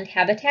a wetland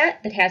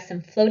habitat that has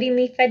some floating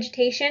leaf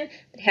vegetation,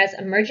 that has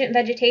emergent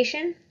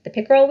vegetation, the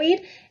pickerel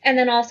weed, and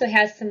then also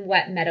has some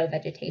wet meadow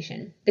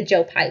vegetation, the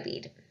Joe Pye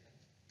weed.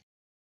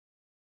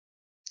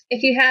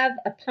 If you have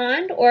a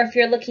pond, or if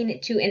you're looking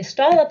to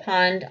install a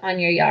pond on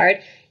your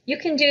yard, you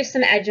can do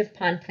some edge of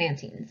pond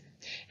plantings.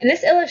 In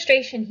this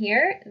illustration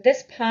here,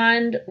 this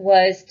pond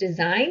was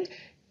designed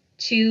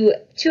to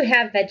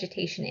have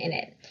vegetation in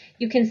it.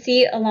 You can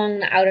see along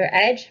the outer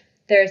edge,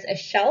 there's a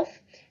shelf.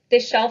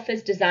 This shelf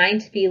is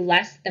designed to be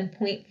less than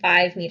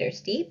 0.5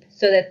 meters deep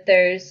so that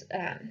there's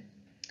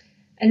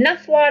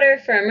enough water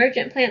for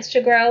emergent plants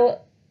to grow,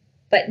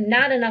 but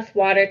not enough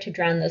water to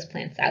drown those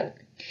plants out.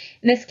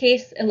 In this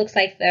case, it looks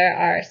like there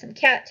are some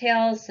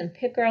cattails, some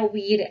pickerel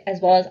weed,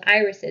 as well as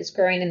irises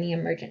growing in the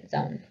emergent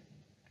zone.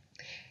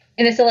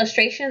 In this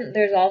illustration,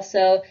 there's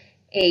also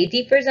a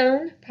deeper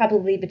zone,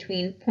 probably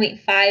between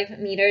 0.5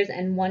 meters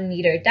and 1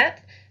 meter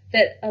depth,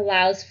 that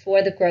allows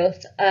for the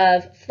growth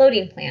of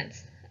floating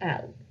plants,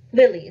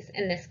 lilies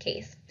in this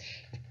case.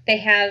 They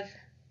have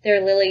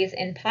their lilies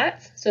in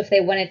pots, so if they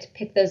wanted to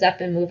pick those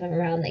up and move them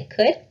around, they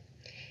could.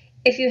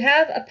 If you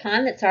have a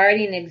pond that's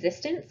already in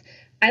existence,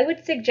 I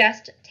would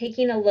suggest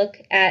taking a look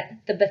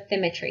at the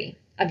bathymetry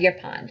of your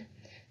pond.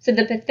 So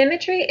the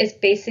bathymetry is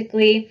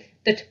basically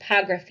the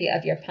topography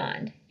of your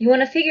pond. You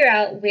want to figure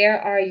out where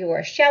are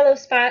your shallow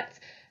spots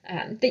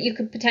that you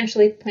could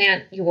potentially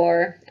plant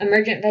your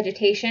emergent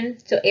vegetation,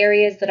 so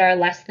areas that are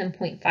less than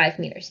 0.5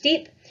 meters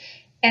deep,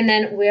 and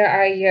then where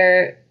are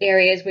your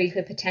areas where you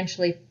could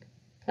potentially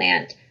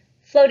plant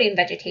floating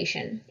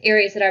vegetation,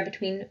 areas that are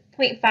between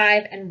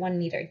 0.5 and 1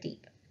 meter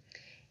deep.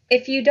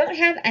 If you don't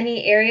have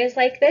any areas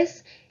like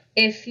this,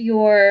 if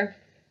your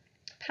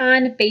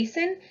pond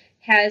basin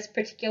has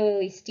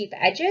particularly steep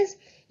edges,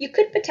 you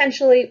could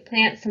potentially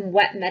plant some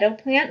wet meadow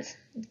plants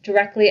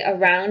directly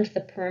around the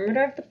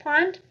perimeter of the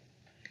pond.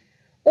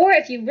 Or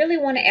if you really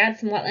want to add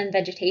some wetland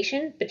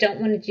vegetation but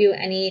don't want to do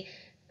any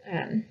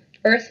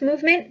earth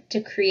movement to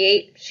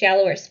create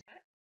shallower spots,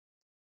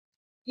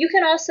 you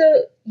can also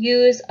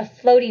use a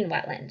floating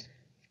wetland.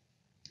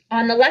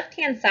 On the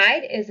left-hand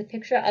side is a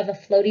picture of a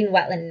floating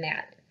wetland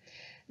mat.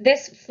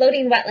 This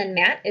floating wetland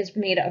mat is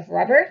made of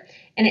rubber,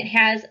 and it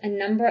has a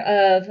number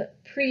of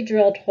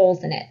pre-drilled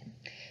holes in it.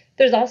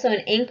 There's also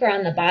an anchor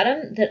on the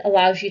bottom that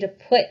allows you to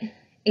put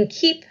and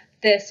keep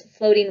this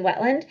floating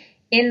wetland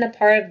in the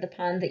part of the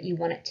pond that you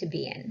want it to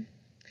be in.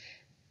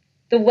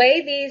 The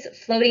way these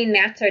floating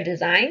mats are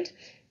designed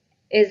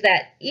is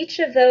that each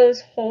of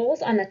those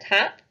holes on the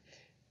top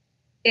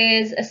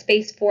is a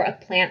space for a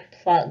plant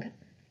plug.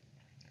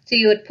 So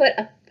you would put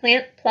a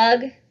plant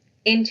plug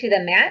into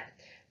the mat,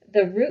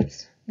 the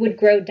roots would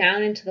grow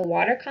down into the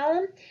water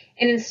column,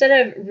 and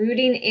instead of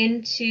rooting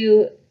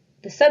into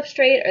the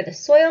substrate or the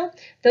soil,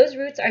 those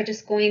roots are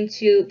just going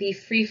to be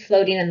free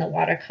floating in the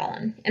water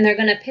column, and they're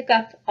going to pick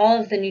up all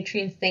of the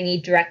nutrients they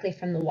need directly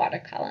from the water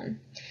column.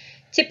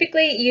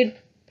 Typically, you'd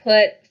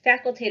put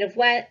facultative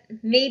wet,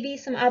 maybe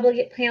some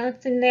obligate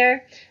plants in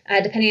there,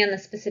 depending on the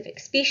specific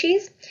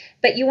species,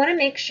 but you want to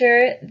make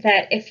sure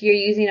that if you're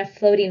using a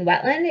floating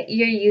wetland,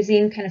 you're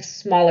using kind of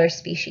smaller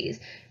species,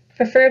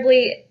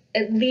 preferably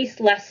at least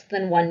less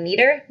than 1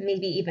 meter,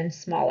 maybe even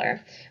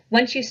smaller.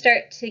 Once you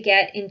start to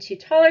get into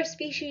taller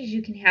species,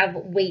 you can have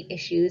weight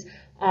issues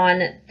on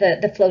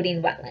the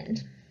floating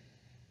wetland.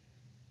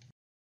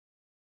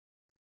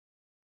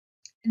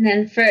 And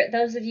then for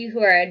those of you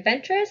who are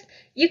adventurous,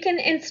 you can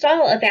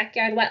install a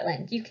backyard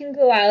wetland. You can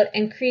go out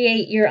and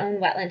create your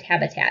own wetland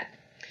habitat.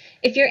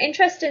 If you're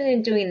interested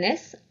in doing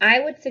this,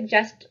 I would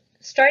suggest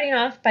starting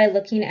off by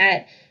looking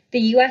at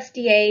the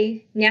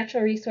USDA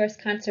Natural Resource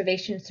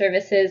Conservation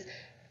Services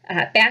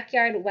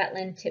backyard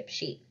wetland tip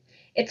sheet.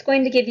 It's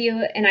going to give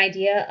you an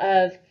idea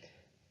of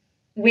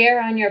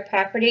where on your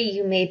property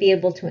you may be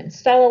able to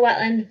install a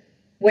wetland,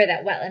 where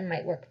that wetland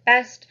might work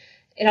best.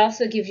 It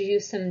also gives you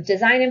some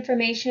design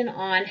information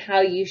on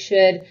how you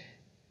should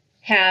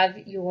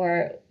have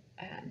your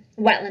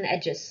wetland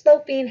edges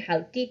sloping, how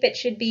deep it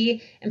should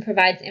be, and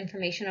provides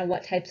information on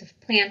what types of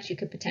plants you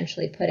could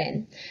potentially put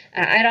in.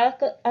 I'd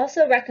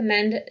also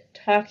recommend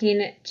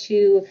talking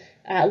to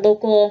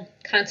local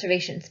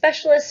conservation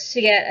specialists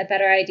to get a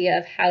better idea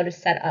of how to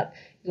set up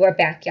your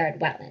backyard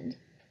wetland.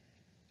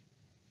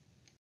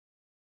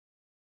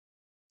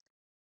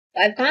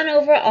 I've gone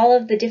over all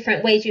of the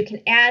different ways you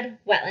can add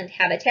wetland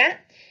habitat.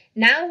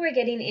 Now we're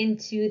getting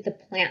into the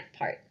plant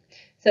part.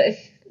 So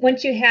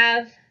once you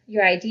have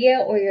your idea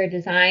or your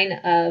design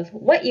of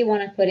what you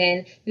want to put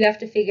in, you have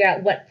to figure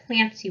out what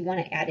plants you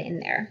want to add in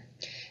there.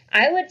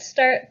 I would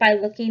start by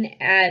looking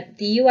at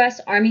the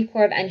U.S. Army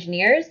Corps of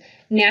Engineers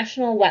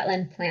National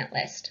Wetland Plant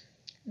List.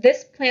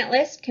 This plant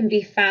list can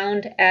be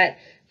found at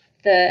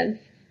the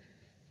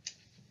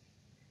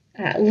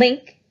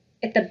link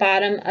at the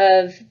bottom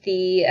of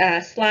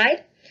the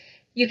slide.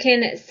 You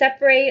can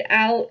separate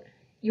out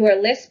your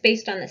list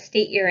based on the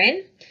state you're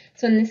in.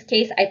 So in this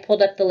case, I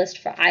pulled up the list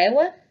for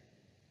Iowa.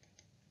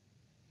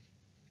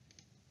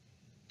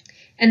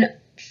 And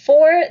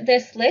for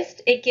this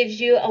list, it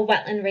gives you a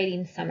wetland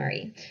rating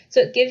summary.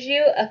 So it gives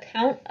you a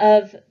count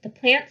of the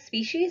plant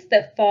species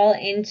that fall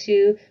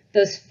into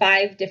those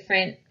 5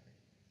 different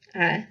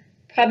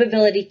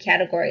probability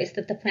categories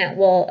that the plant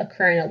will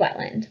occur in a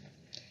wetland.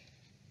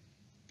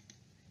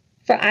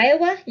 For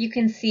Iowa, you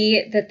can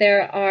see that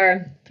there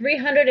are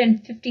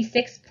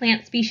 356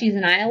 plant species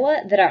in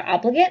Iowa that are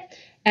obligate,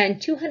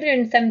 and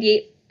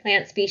 278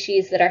 plant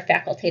species that are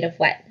facultative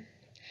wet.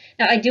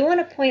 Now, I do want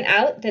to point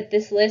out that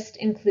this list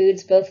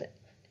includes both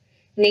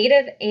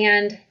native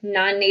and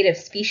non-native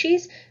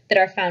species that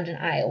are found in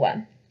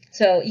Iowa.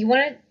 So you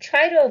want to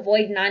try to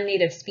avoid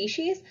non-native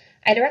species.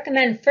 I'd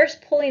recommend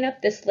first pulling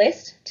up this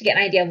list to get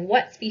an idea of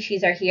what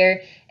species are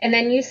here, and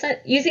then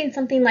using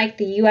something like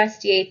the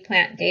USDA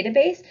plant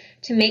database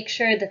to make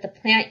sure that the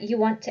plant you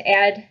want to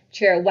add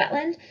to your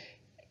wetland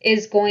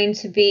is going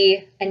to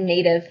be a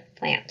native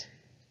plant.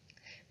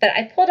 But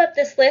I pulled up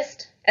this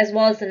list as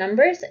well as the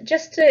numbers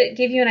just to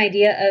give you an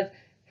idea of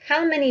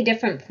how many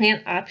different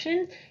plant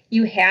options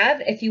you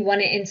have if you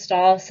want to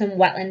install some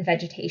wetland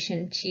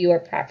vegetation to your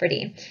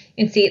property.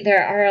 You can see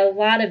there are a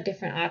lot of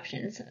different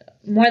options,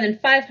 more than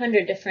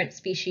 500 different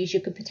species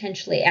you could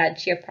potentially add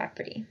to your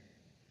property.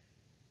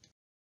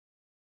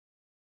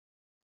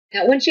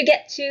 Now, once you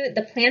get to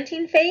the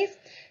planting phase,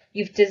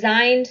 you've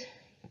designed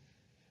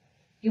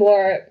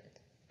your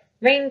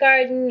rain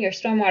garden, your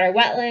stormwater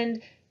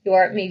wetland,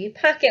 your maybe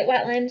pocket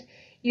wetland.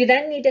 You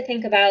then need to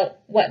think about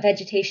what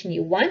vegetation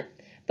you want,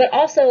 but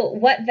also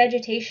what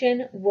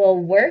vegetation will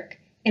work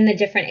in the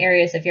different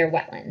areas of your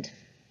wetland.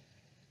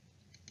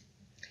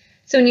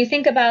 So when you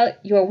think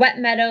about your wet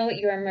meadow,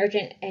 your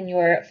emergent, and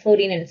your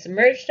floating and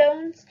submerged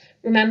zones,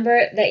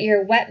 remember that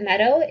your wet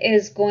meadow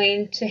is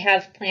going to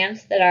have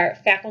plants that are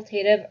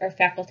facultative or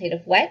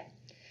facultative wet.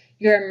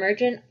 Your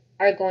emergent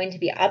are going to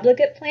be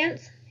obligate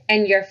plants,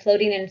 and your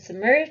floating and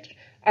submerged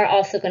are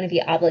also going to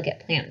be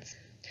obligate plants.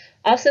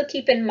 Also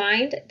keep in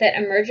mind that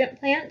emergent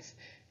plants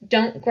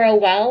don't grow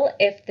well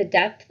if the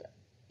depth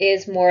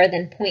is more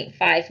than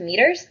 0.5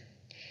 meters,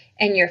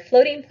 and your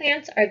floating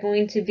plants are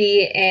going to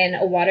be in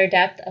a water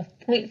depth of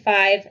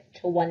 0.5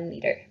 to 1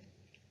 meter.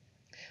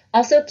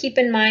 Also keep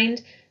in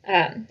mind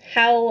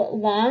how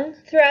long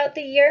throughout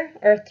the year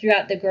or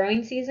throughout the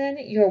growing season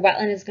your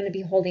wetland is going to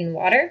be holding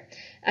water.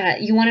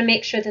 You want to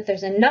make sure that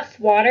there's enough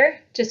water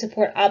to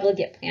support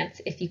obligate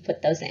plants if you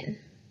put those in.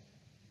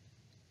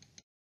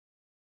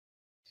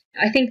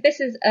 I think this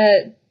is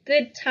a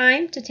good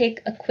time to take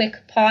a quick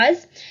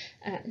pause.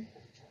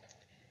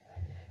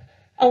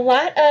 A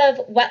lot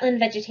of wetland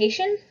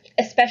vegetation,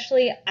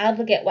 especially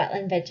obligate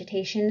wetland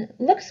vegetation,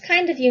 looks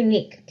kind of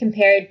unique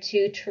compared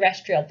to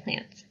terrestrial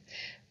plants.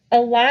 A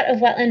lot of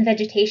wetland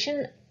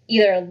vegetation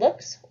either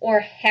looks or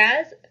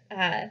has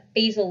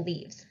basal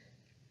leaves.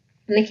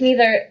 And they can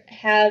either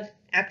have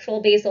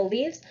actual basal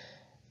leaves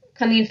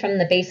coming from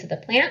the base of the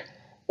plant,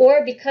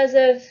 or because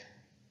of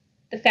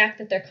the fact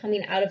that they're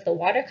coming out of the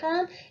water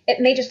column, it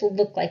may just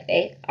look like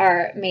they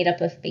are made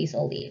up of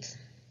basal leaves.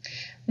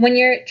 When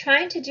you're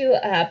trying to do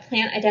a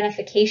plant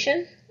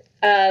identification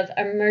of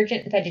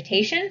emergent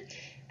vegetation,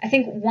 I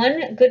think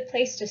one good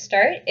place to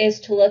start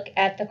is to look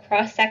at the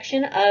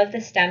cross-section of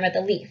the stem or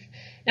the leaf.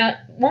 Now, it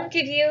won't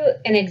give you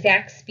an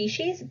exact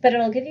species, but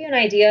it'll give you an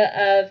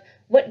idea of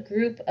what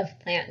group of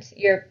plants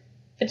you're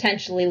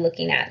potentially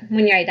looking at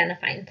when you're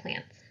identifying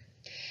plants.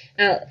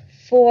 Now,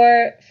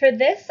 for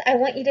this, I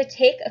want you to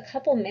take a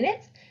couple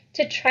minutes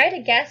to try to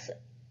guess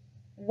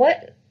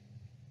what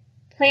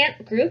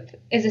plant group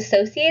is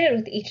associated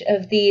with each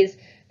of these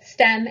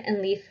stem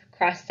and leaf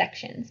cross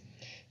sections.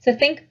 So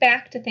think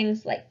back to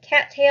things like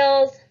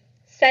cattails,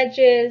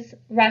 sedges,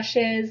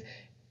 rushes,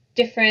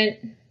 different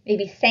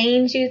maybe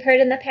sayings you've heard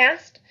in the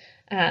past.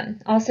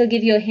 Also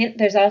give you a hint,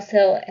 there's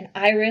also an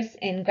iris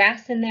and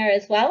grass in there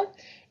as well.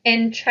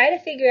 And try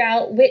to figure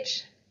out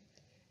which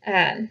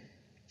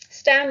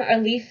stem or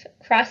leaf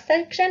cross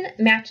section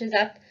matches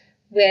up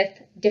with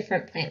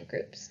different plant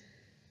groups.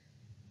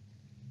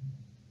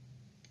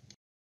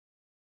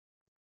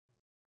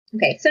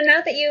 Okay, so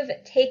now that you've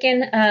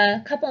taken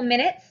a couple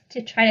minutes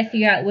to try to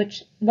figure out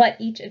what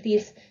each of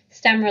these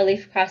stem or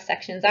leaf cross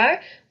sections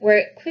are,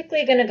 we're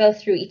quickly going to go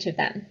through each of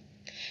them.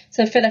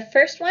 So for the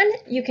first one,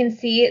 you can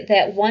see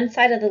that one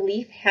side of the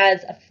leaf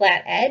has a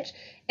flat edge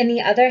and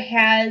the other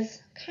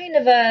has kind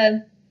of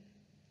a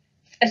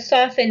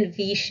softened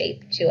V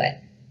shape to it.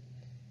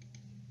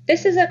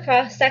 This is a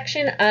cross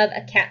section of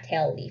a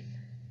cattail leaf.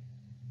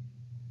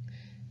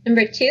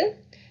 Number 2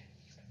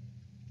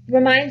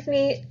 reminds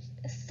me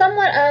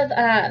somewhat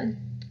of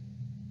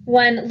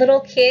when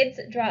little kids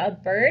draw a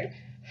bird,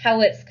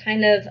 how it's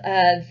kind of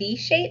a V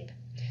shape.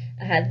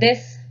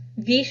 This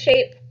V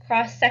shape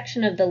cross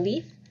section of the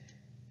leaf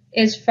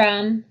is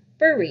from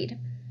burrweed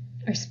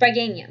or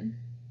spraganium.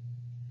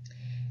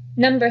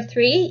 Number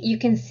 3, you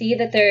can see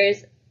that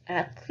there's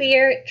a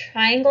clear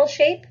triangle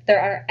shape. There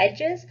are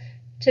edges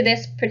to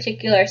this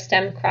particular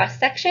stem cross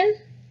section.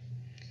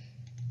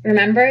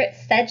 Remember,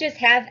 sedges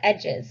have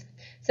edges.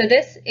 So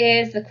this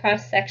is the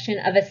cross section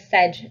of a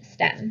sedge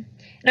stem.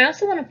 And I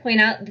also want to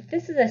point out that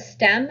this is a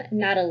stem,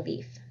 not a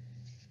leaf.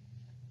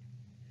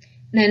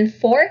 And then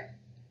 4,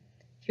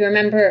 if you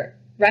remember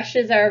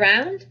rushes are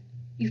around,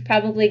 you've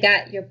probably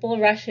got your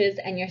bulrushes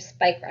and your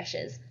spike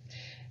rushes.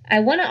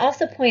 I want to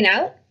also point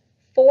out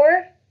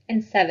 4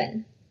 and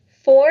 7.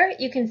 4,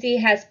 you can see,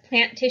 has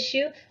plant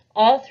tissue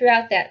all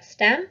throughout that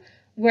stem,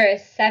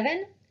 whereas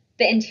 7,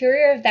 the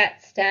interior of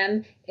that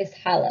stem is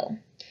hollow.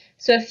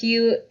 So if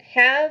you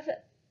have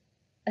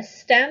a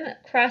stem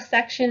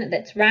cross-section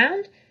that's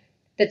round,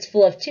 that's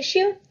full of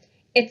tissue,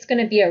 it's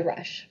going to be a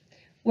rush.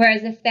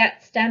 Whereas if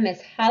that stem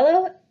is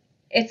hollow,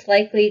 it's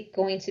likely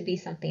going to be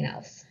something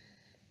else.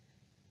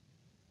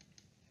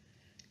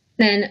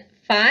 Then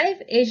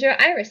 5 is your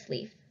iris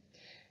leaf.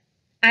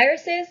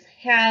 Irises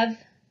have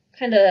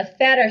kind of a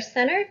fatter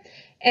center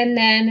and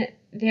then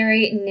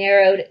very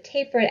narrowed,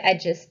 tapered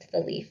edges to the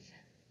leaf.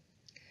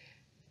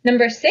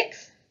 Number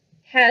 6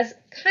 has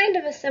kind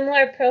of a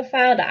similar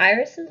profile to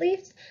iris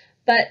leaves,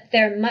 but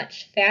they're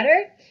much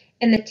fatter,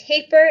 and the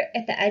taper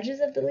at the edges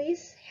of the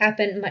leaves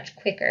happen much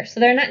quicker, so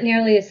they're not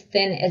nearly as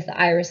thin as the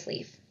iris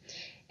leaf.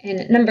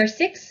 And number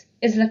 6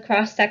 is the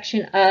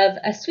cross-section of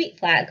a sweet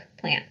flag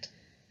plant.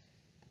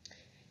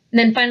 And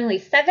then finally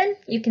 7,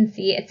 you can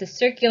see it's a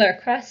circular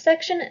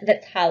cross-section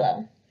that's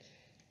hollow.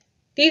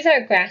 These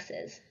are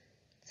grasses.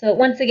 So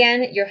once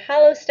again, your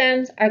hollow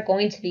stems are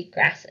going to be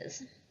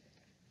grasses.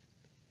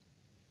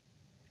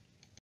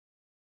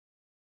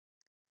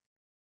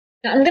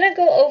 Now I'm going to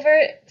go over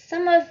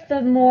some of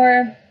the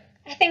more,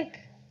 I think,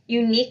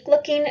 unique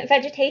looking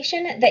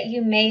vegetation that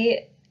you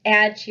may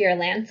add to your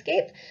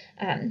landscape.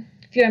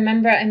 If you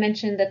remember, I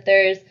mentioned that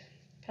there's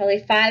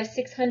probably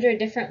 500-600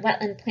 different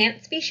wetland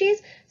plant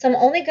species, so I'm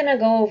only going to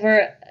go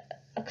over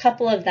a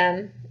couple of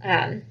them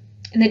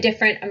in the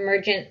different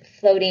emergent,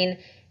 floating,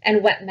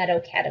 and wet meadow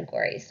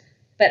categories.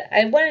 But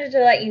I wanted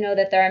to let you know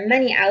that there are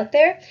many out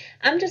there.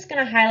 I'm just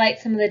going to highlight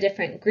some of the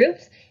different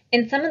groups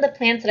and some of the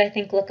plants that I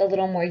think look a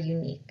little more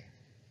unique.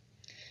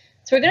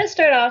 So we're going to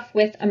start off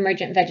with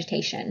emergent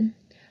vegetation.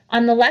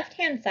 On the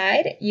left-hand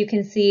side, you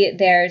can see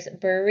there's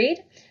burrweed,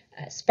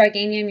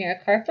 Sparganium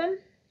eurycarpum.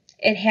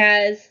 It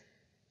has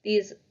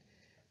these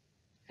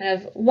kind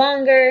of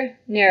longer,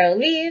 narrow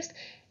leaves.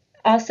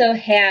 Also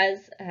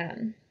has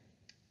kind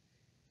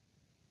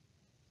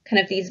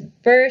of these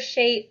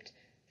burr-shaped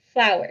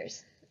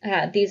flowers,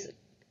 these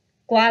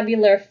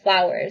globular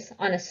flowers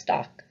on a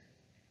stalk.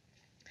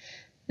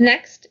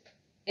 Next,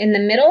 in the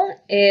middle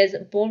is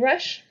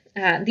bulrush.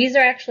 These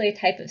are actually a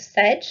type of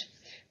sedge.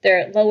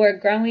 They're lower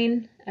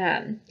growing.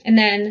 And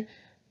then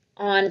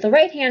on the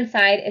right-hand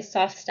side is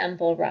soft stem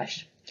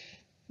bulrush.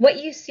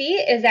 What you see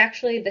is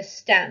actually the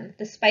stem.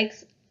 The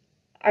spikes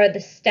are the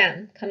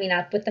stem coming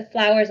up with the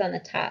flowers on the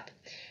top.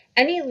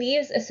 Any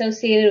leaves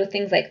associated with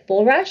things like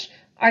bulrush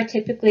are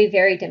typically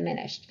very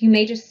diminished. You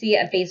may just see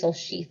a basal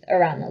sheath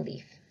around the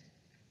leaf.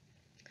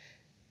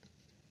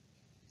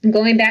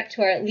 Going back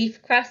to our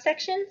leaf cross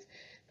sections,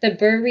 the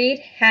burrweed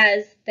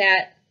has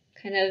that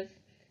kind of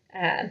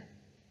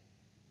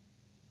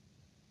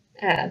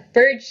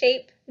bird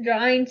shape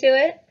drawing to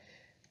it.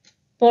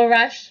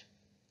 Bulrush,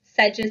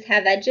 sedges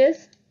have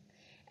edges.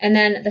 And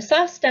then the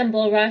soft stem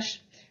bulrush,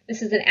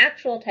 this is an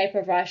actual type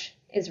of rush,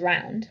 is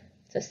round.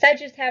 So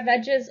sedges have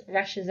edges,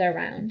 rushes are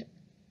round.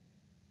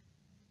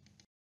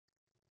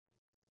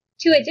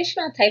 2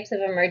 additional types of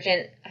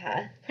emergent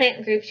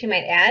plant groups you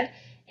might add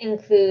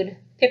include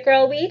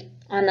pickerel weed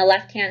on the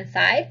left-hand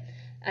side.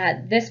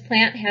 This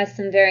plant has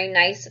some very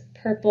nice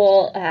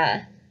purple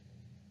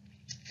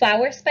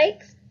flower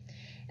spikes.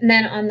 And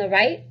then on the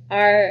right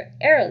are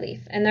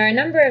arrowleaf. And there are a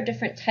number of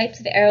different types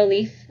of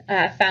arrowleaf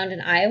found in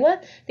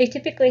Iowa. They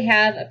typically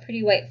have a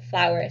pretty white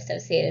flower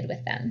associated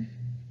with them.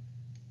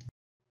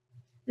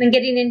 Then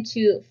getting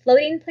into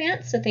floating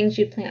plants, so things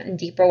you plant in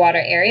deeper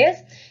water areas,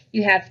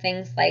 you have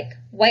things like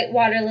white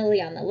water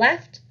lily on the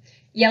left,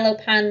 yellow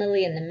pond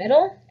lily in the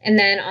middle, and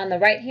then on the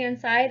right-hand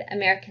side,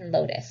 American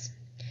lotus.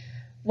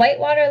 White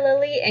water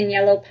lily and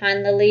yellow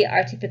pond lily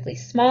are typically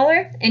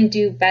smaller and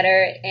do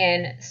better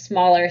in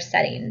smaller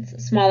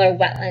settings, smaller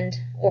wetland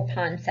or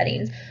pond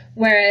settings,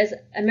 whereas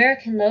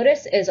American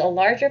lotus is a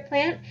larger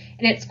plant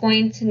and it's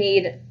going to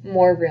need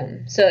more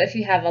room. So if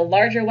you have a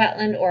larger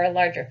wetland or a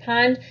larger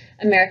pond,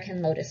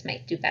 American lotus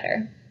might do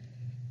better.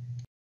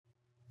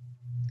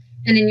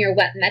 And in your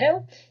wet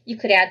meadow, you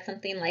could add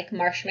something like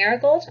marsh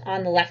marigold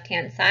on the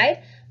left-hand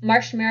side.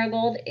 Marsh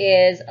marigold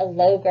is a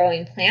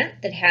low-growing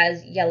plant that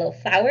has yellow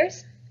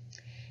flowers.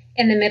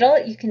 In the middle,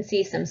 you can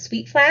see some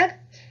sweet flag.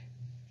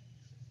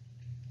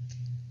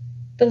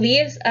 The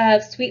leaves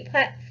of sweet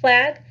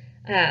flag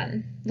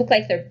look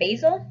like they're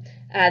basal.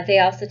 They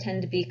also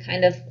tend to be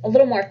kind of a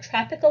little more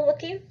tropical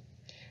looking.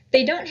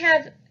 They don't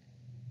have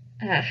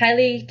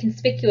highly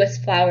conspicuous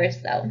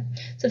flowers though.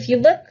 So if you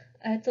look,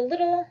 it's a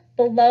little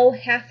below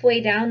halfway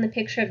down the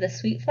picture of the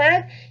sweet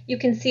flag. You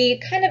can see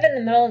kind of in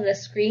the middle of the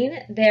screen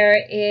there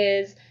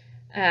is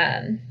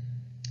a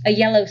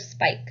yellow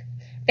spike.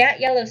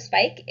 That yellow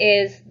spike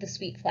is the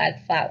sweet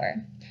flag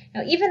flower.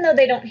 Now, even though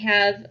they don't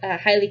have a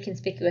highly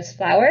conspicuous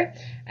flower,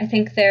 I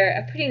think they're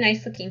a pretty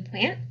nice looking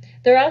plant.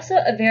 They're also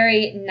a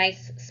very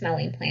nice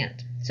smelling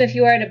plant. So if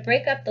you were to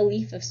break up the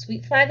leaf of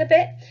sweet flag a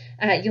bit,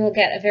 you'll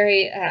get a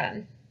very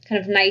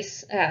kind of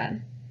nice,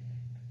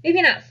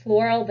 maybe not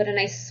floral, but a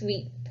nice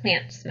sweet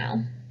plant smell.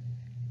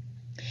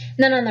 And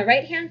then on the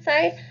right-hand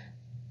side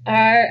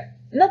are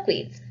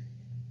milkweeds.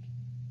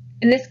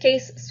 In this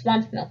case,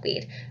 swamp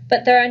milkweed.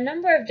 But there are a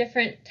number of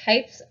different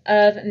types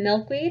of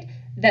milkweed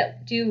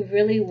that do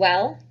really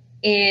well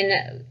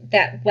in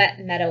that wet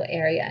meadow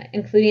area,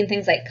 including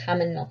things like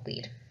common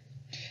milkweed.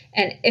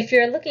 And if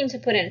you're looking to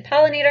put in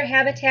pollinator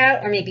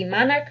habitat or maybe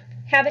monarch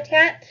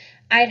habitat,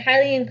 I'd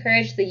highly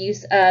encourage the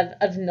use of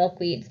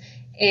milkweeds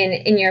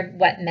in your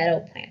wet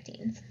meadow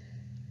plantings.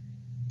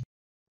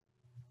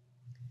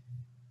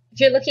 If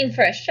you're looking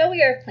for a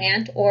showier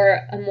plant or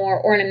a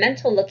more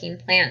ornamental looking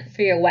plant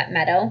for your wet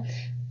meadow,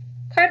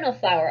 cardinal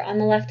flower on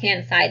the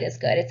left-hand side is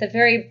good. It's a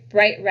very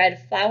bright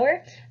red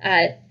flower.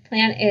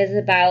 Plant is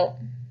about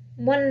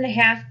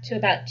 1.5 to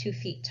about 2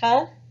 feet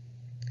tall.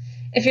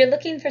 If you're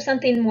looking for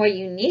something more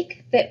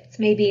unique that's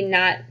maybe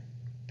not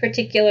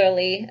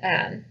particularly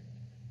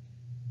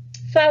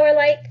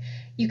flower-like,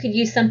 you could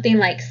use something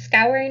like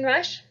scouring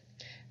rush.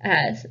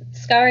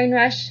 Scouring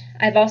rush,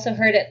 I've also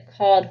heard it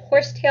called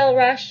horsetail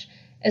rush,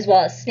 as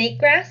well as snake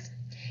grass.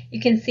 You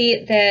can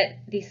see that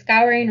the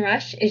scouring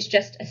rush is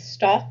just a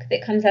stalk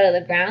that comes out of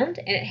the ground,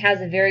 and it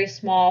has a very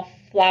small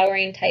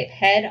flowering type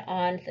head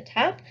on the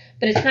top,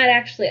 but it's not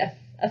actually a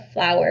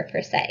flower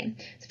per se.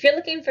 So if you're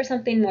looking for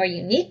something more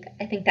unique,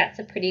 I think that's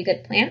a pretty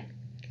good plant.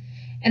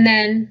 And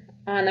then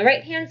on the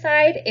right hand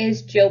side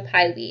is Joe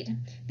Pye weed.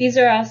 These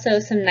are also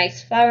some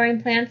nice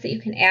flowering plants that you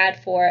can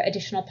add for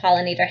additional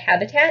pollinator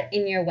habitat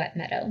in your wet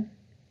meadow.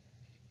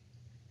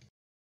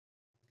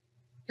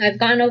 I've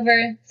gone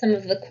over some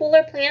of the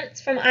cooler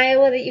plants from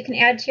Iowa that you can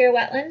add to your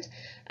wetland.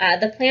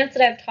 The plants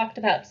that I've talked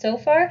about so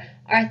far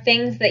are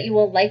things that you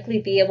will likely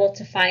be able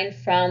to find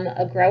from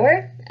a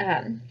grower.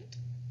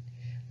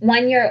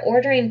 When you're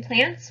ordering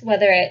plants,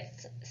 whether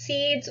it's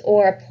seeds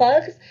or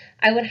plugs,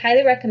 I would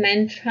highly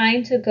recommend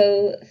trying to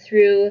go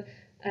through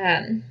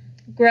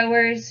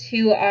growers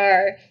who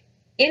are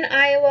in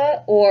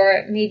Iowa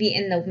or maybe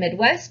in the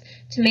Midwest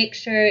to make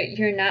sure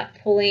you're not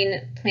pulling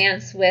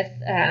plants with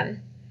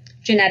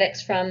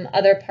genetics from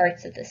other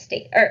parts of the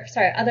state, or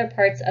sorry, other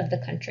parts of the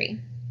country.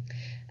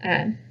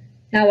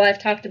 Now, while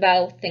I've talked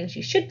about things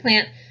you should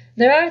plant,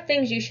 there are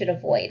things you should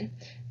avoid.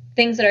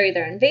 Things that are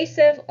either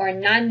invasive or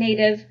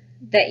non-native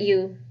that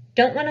you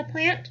don't want to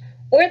plant,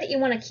 or that you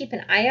want to keep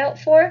an eye out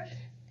for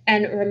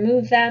and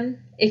remove them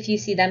if you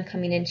see them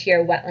coming into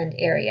your wetland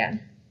area.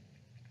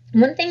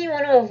 One thing you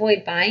want to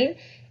avoid buying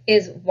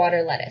is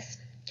water lettuce.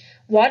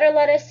 Water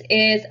lettuce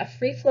is a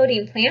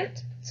free-floating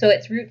plant, so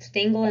its roots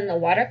dangle in the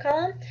water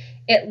column.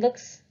 It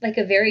looks like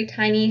a very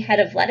tiny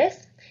head of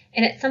lettuce,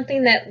 and it's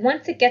something that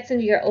once it gets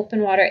into your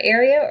open water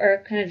area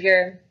or kind of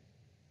your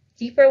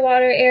deeper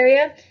water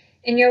area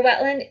in your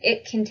wetland,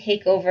 it can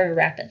take over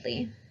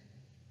rapidly.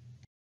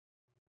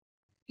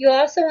 You'll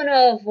also want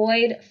to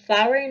avoid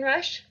flowering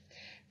rush.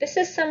 This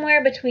is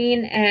somewhere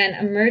between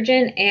an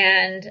emergent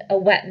and a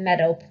wet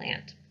meadow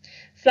plant.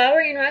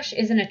 Flowering rush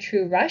isn't a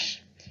true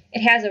rush.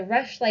 It has a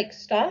rush-like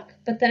stalk,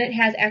 but then it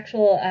has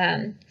actual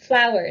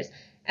flowers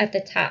at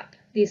the top,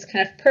 these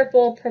kind of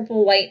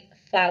purple-white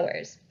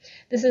flowers.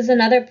 This is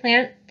another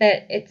plant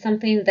that it's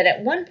something that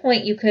at one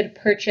point you could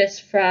purchase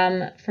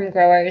from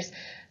growers,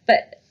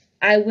 but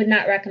I would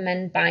not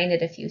recommend buying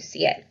it if you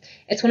see it.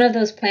 It's one of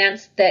those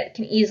plants that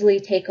can easily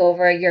take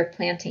over your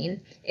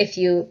planting if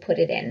you put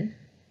it in.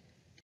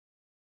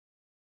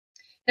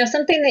 Now,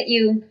 something that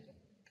you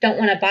don't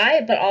want to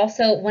buy but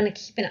also want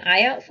to keep an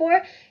eye out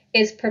for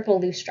is purple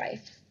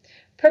loosestrife.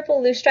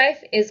 Purple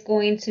loosestrife is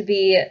going to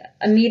be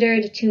 1 meter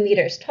to 2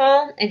 meters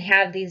tall and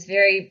have these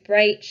very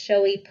bright,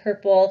 showy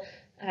purple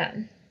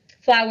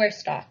flower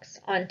stalks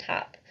on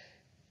top.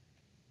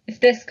 If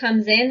this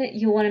comes in,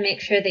 you'll want to make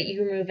sure that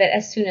you remove it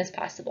as soon as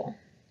possible.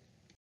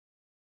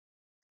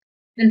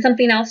 And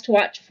something else to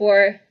watch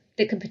for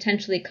that could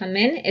potentially come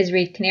in is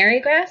reed canary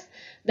grass.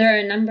 There are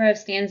a number of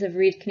stands of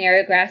reed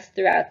canary grass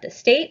throughout the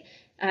state.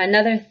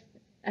 Another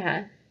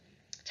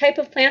type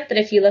of plant that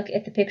if you look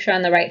at the picture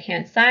on the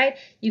right-hand side,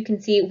 you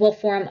can see will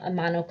form a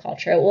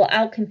monoculture. It will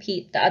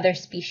outcompete the other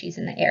species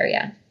in the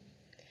area.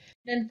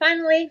 Then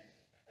finally,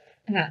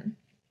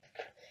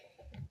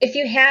 if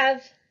you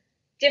have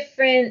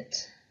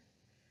different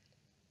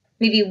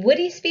maybe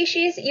woody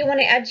species you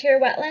want to add to your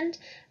wetland,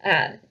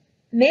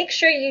 make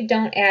sure you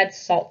don't add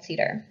salt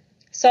cedar.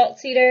 Salt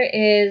cedar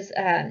is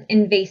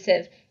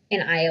invasive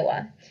in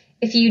Iowa.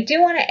 If you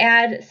do want to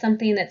add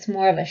something that's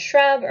more of a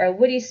shrub or a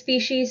woody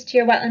species to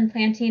your wetland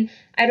planting,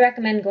 I'd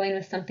recommend going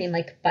with something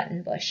like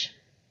buttonbush.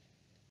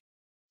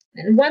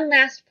 And one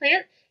last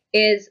plant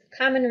is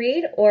common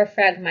reed or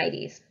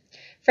Phragmites.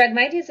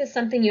 Phragmites is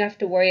something you have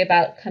to worry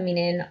about coming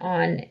in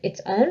on its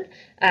own,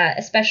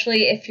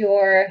 especially if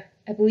you're,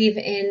 I believe,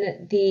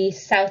 in the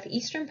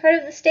southeastern part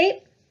of the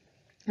state.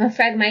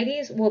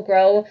 Phragmites will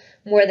grow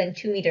more than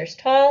 2 meters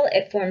tall.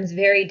 It forms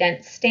very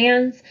dense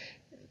stands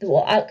that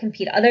will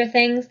outcompete other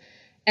things.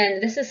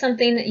 And this is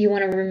something that you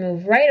want to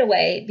remove right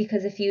away,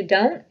 because if you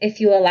don't, if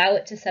you allow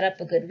it to set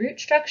up a good root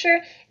structure,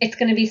 it's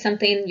going to be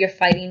something you're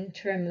fighting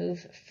to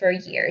remove for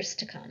years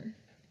to come.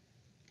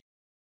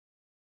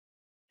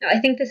 Now, I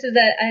think this is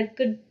a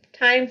good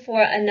time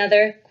for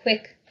another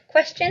quick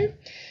question.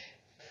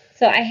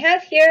 So I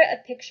have here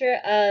a picture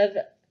of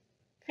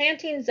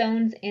planting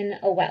zones in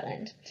a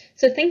wetland.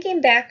 So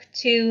thinking back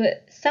to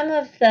some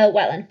of the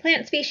wetland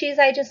plant species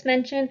I just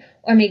mentioned,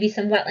 or maybe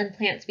some wetland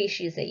plant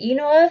species that you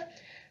know of,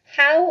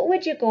 how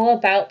would you go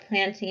about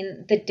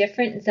planting the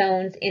different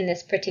zones in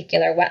this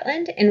particular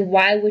wetland, and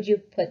why would you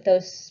put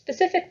those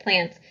specific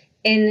plants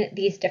in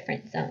these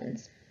different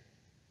zones?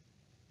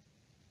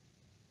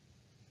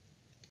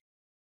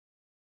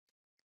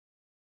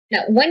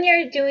 Now, when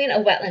you're doing a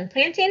wetland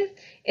planting,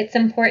 it's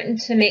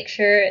important to make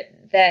sure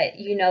that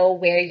you know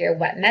where your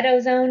wet meadow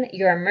zone,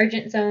 your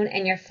emergent zone,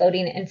 and your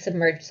floating and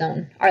submerged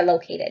zone are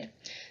located.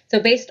 So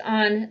based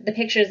on the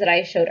pictures that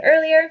I showed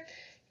earlier,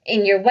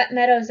 in your wet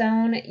meadow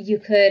zone, you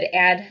could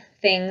add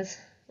things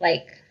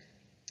like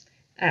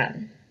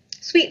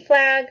sweet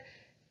flag,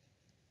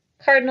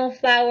 cardinal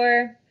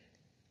flower,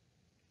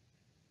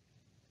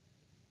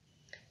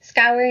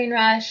 scouring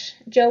rush,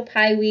 Joe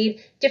Pye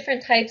weed,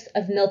 different types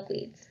of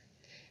milkweeds.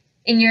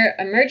 In your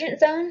emergent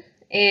zone,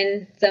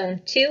 in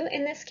zone 2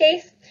 in this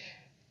case,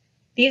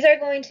 these are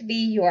going to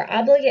be your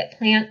obligate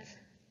plants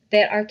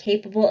that are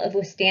capable of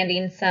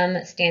withstanding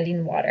some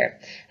standing water,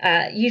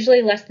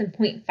 usually less than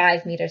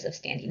 0.5 meters of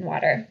standing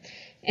water.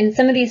 And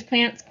some of these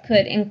plants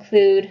could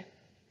include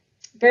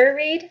burr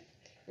reed,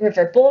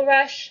 river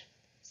bulrush,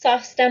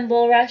 soft stem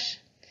bulrush,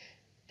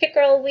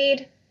 pickerel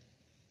weed,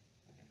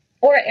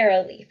 or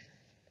arrowleaf.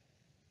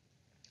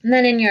 And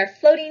then in your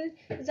floating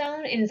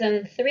zone, in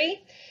zone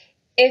 3,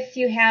 if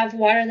you have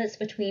water that's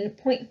between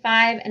 0.5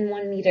 and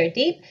 1 meter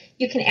deep,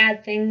 you can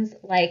add things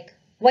like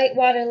white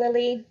water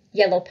lily,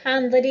 yellow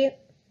pond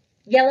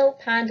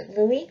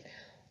lily,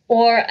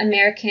 or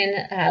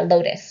American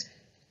lotus.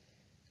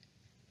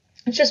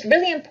 It's just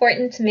really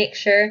important to make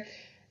sure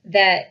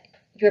that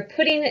you're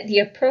putting the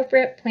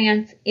appropriate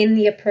plants in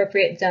the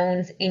appropriate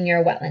zones in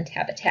your wetland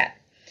habitat.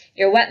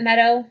 Your wet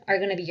meadow are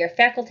going to be your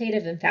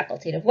facultative and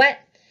facultative wet,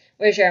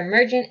 whereas your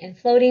emergent and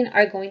floating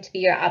are going to be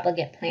your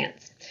obligate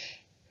plants.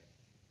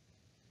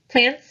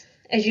 Plants,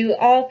 as you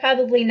all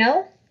probably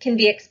know, can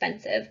be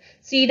expensive.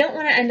 So you don't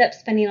want to end up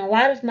spending a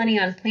lot of money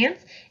on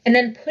plants and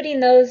then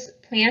putting those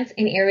plants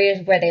in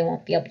areas where they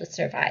won't be able to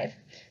survive.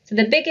 So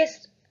the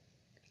biggest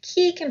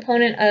key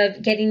component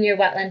of getting your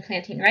wetland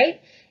planting right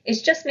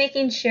is just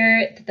making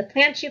sure that the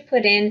plants you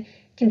put in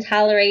can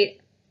tolerate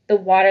the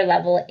water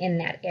level in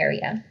that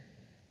area.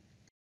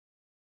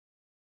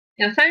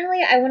 Now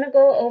finally, I want to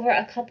go over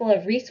a couple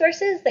of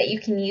resources that you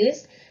can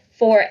use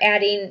for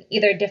adding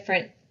either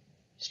different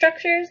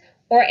structures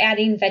or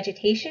adding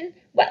vegetation,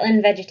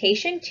 wetland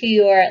vegetation, to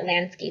your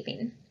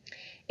landscaping.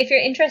 If you're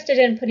interested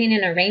in putting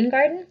in a rain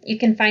garden, you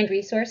can find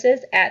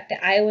resources at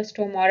the Iowa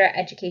Stormwater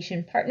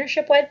Education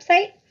Partnership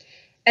website,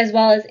 as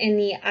well as in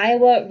the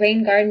Iowa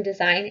Rain Garden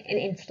Design and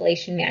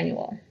Installation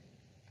Manual.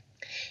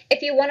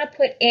 If you want to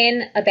put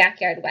in a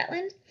backyard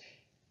wetland,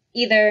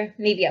 either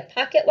maybe a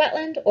pocket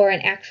wetland or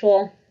an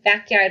actual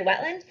backyard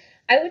wetland,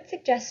 I would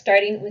suggest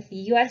starting with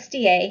the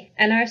USDA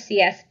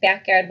NRCS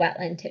Backyard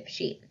Wetland Tip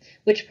Sheet,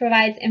 which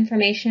provides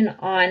information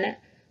on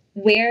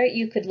where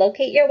you could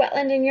locate your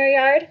wetland in your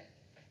yard,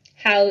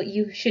 how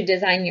you should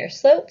design your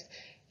slopes,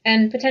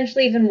 and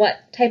potentially even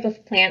what type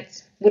of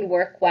plants would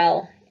work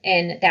well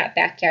in that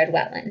backyard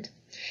wetland.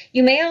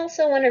 You may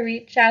also want to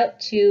reach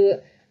out to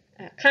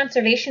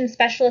conservation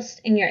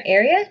specialists in your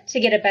area to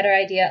get a better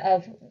idea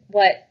of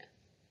what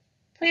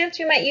plants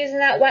you might use in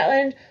that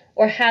wetland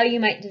or how you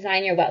might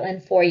design your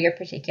wetland for your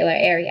particular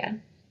area.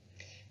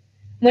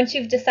 Once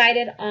you've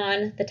decided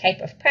on the type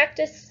of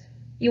practice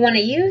you want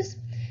to use,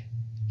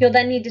 you'll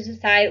then need to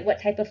decide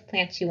what type of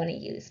plants you want to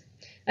use.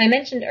 I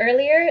mentioned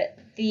earlier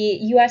the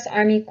U.S.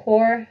 Army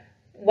Corps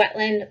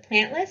wetland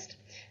plant list.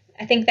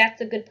 I think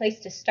that's a good place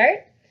to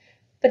start.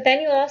 But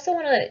then you'll also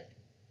want to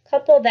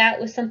couple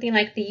that with something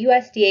like the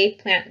USDA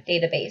plant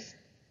database.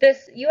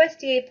 This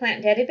USDA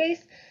plant database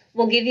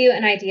will give you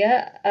an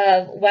idea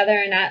of whether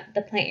or not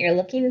the plant you're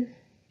looking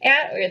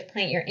at or the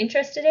plant you're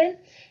interested in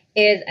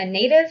is a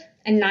native,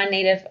 a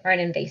non-native, or an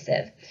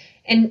invasive.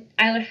 And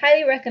I would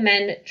highly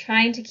recommend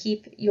trying to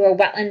keep your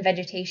wetland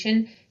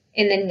vegetation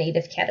in the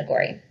native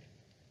category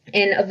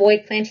and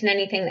avoid planting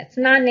anything that's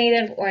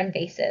non-native or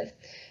invasive.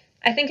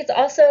 I think it's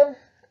also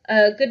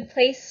a good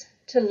place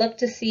to look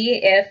to see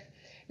if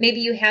maybe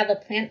you have a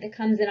plant that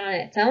comes in on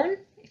its own.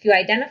 If you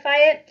identify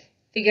it,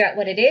 figure out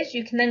what it is,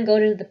 you can then go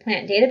to the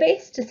plant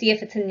database to see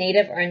if it's a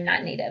native or a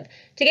non-native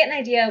to get an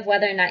idea of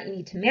whether or not you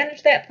need to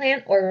manage that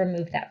plant or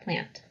remove that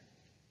plant.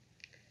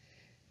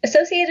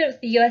 Associated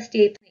with the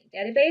USDA plant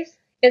database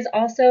is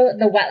also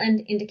the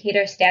Wetland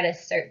Indicator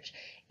Status Search.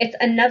 It's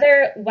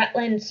another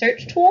wetland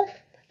search tool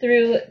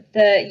through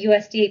the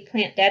USDA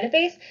plant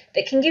database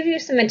that can give you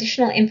some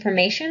additional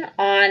information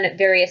on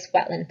various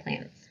wetland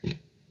plants.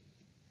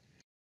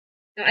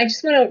 Now, I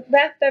just want to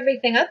wrap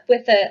everything up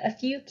with a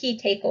few key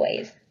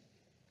takeaways.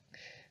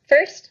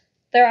 First,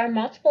 there are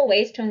multiple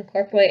ways to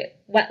incorporate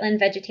wetland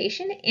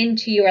vegetation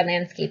into your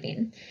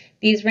landscaping.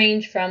 These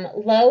range from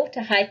low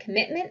to high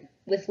commitment,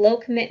 with low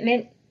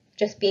commitment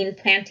just being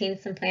planting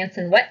some plants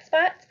in wet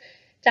spots,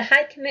 to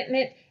high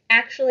commitment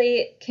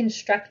actually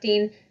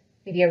constructing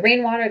maybe a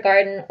rainwater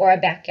garden or a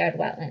backyard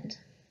wetland.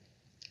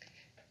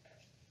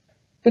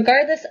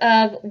 Regardless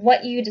of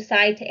what you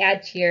decide to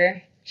add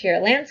to your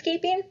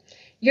landscaping,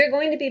 you're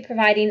going to be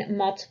providing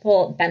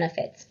multiple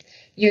benefits.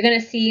 You're going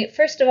to see,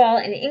 first of all,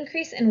 an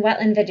increase in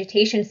wetland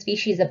vegetation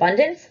species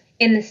abundance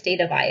in the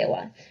state of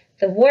Iowa.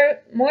 The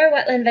more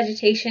wetland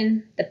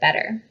vegetation, the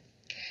better.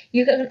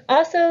 You can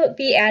also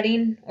be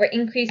adding or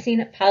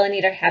increasing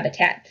pollinator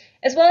habitat,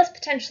 as well as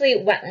potentially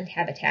wetland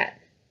habitat.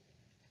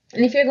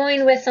 And if you're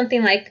going with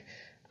something like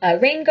a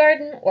rain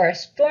garden or a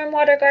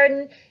stormwater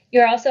garden,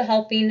 you're also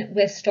helping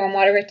with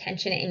stormwater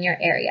retention in your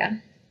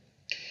area.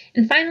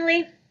 And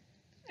finally,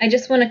 I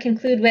just want to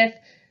conclude with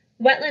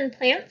wetland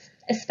plants,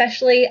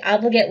 especially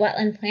obligate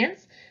wetland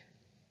plants,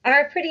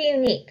 are pretty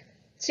unique.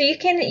 So you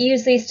can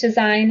use these to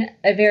design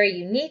a very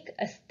unique,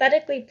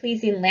 aesthetically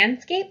pleasing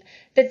landscape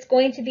that's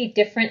going to be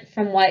different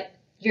from what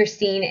you're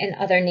seeing in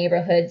other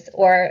neighborhoods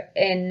or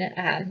in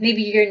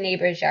maybe your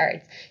neighbor's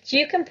yards. So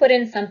you can put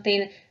in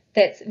something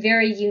that's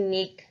very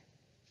unique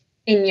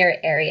in your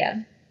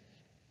area.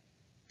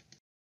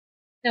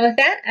 Now with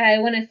that, I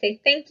want to say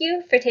thank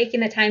you for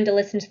taking the time to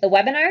listen to the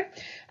webinar.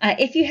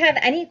 If you have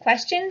any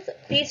questions,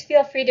 please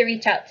feel free to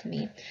reach out to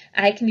me.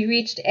 I can be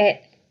reached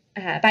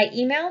by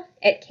email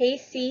at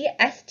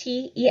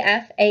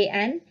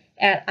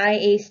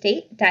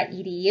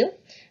kcstefan@iastate.edu,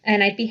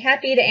 and I'd be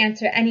happy to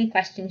answer any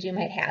questions you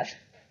might have.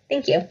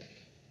 Thank you.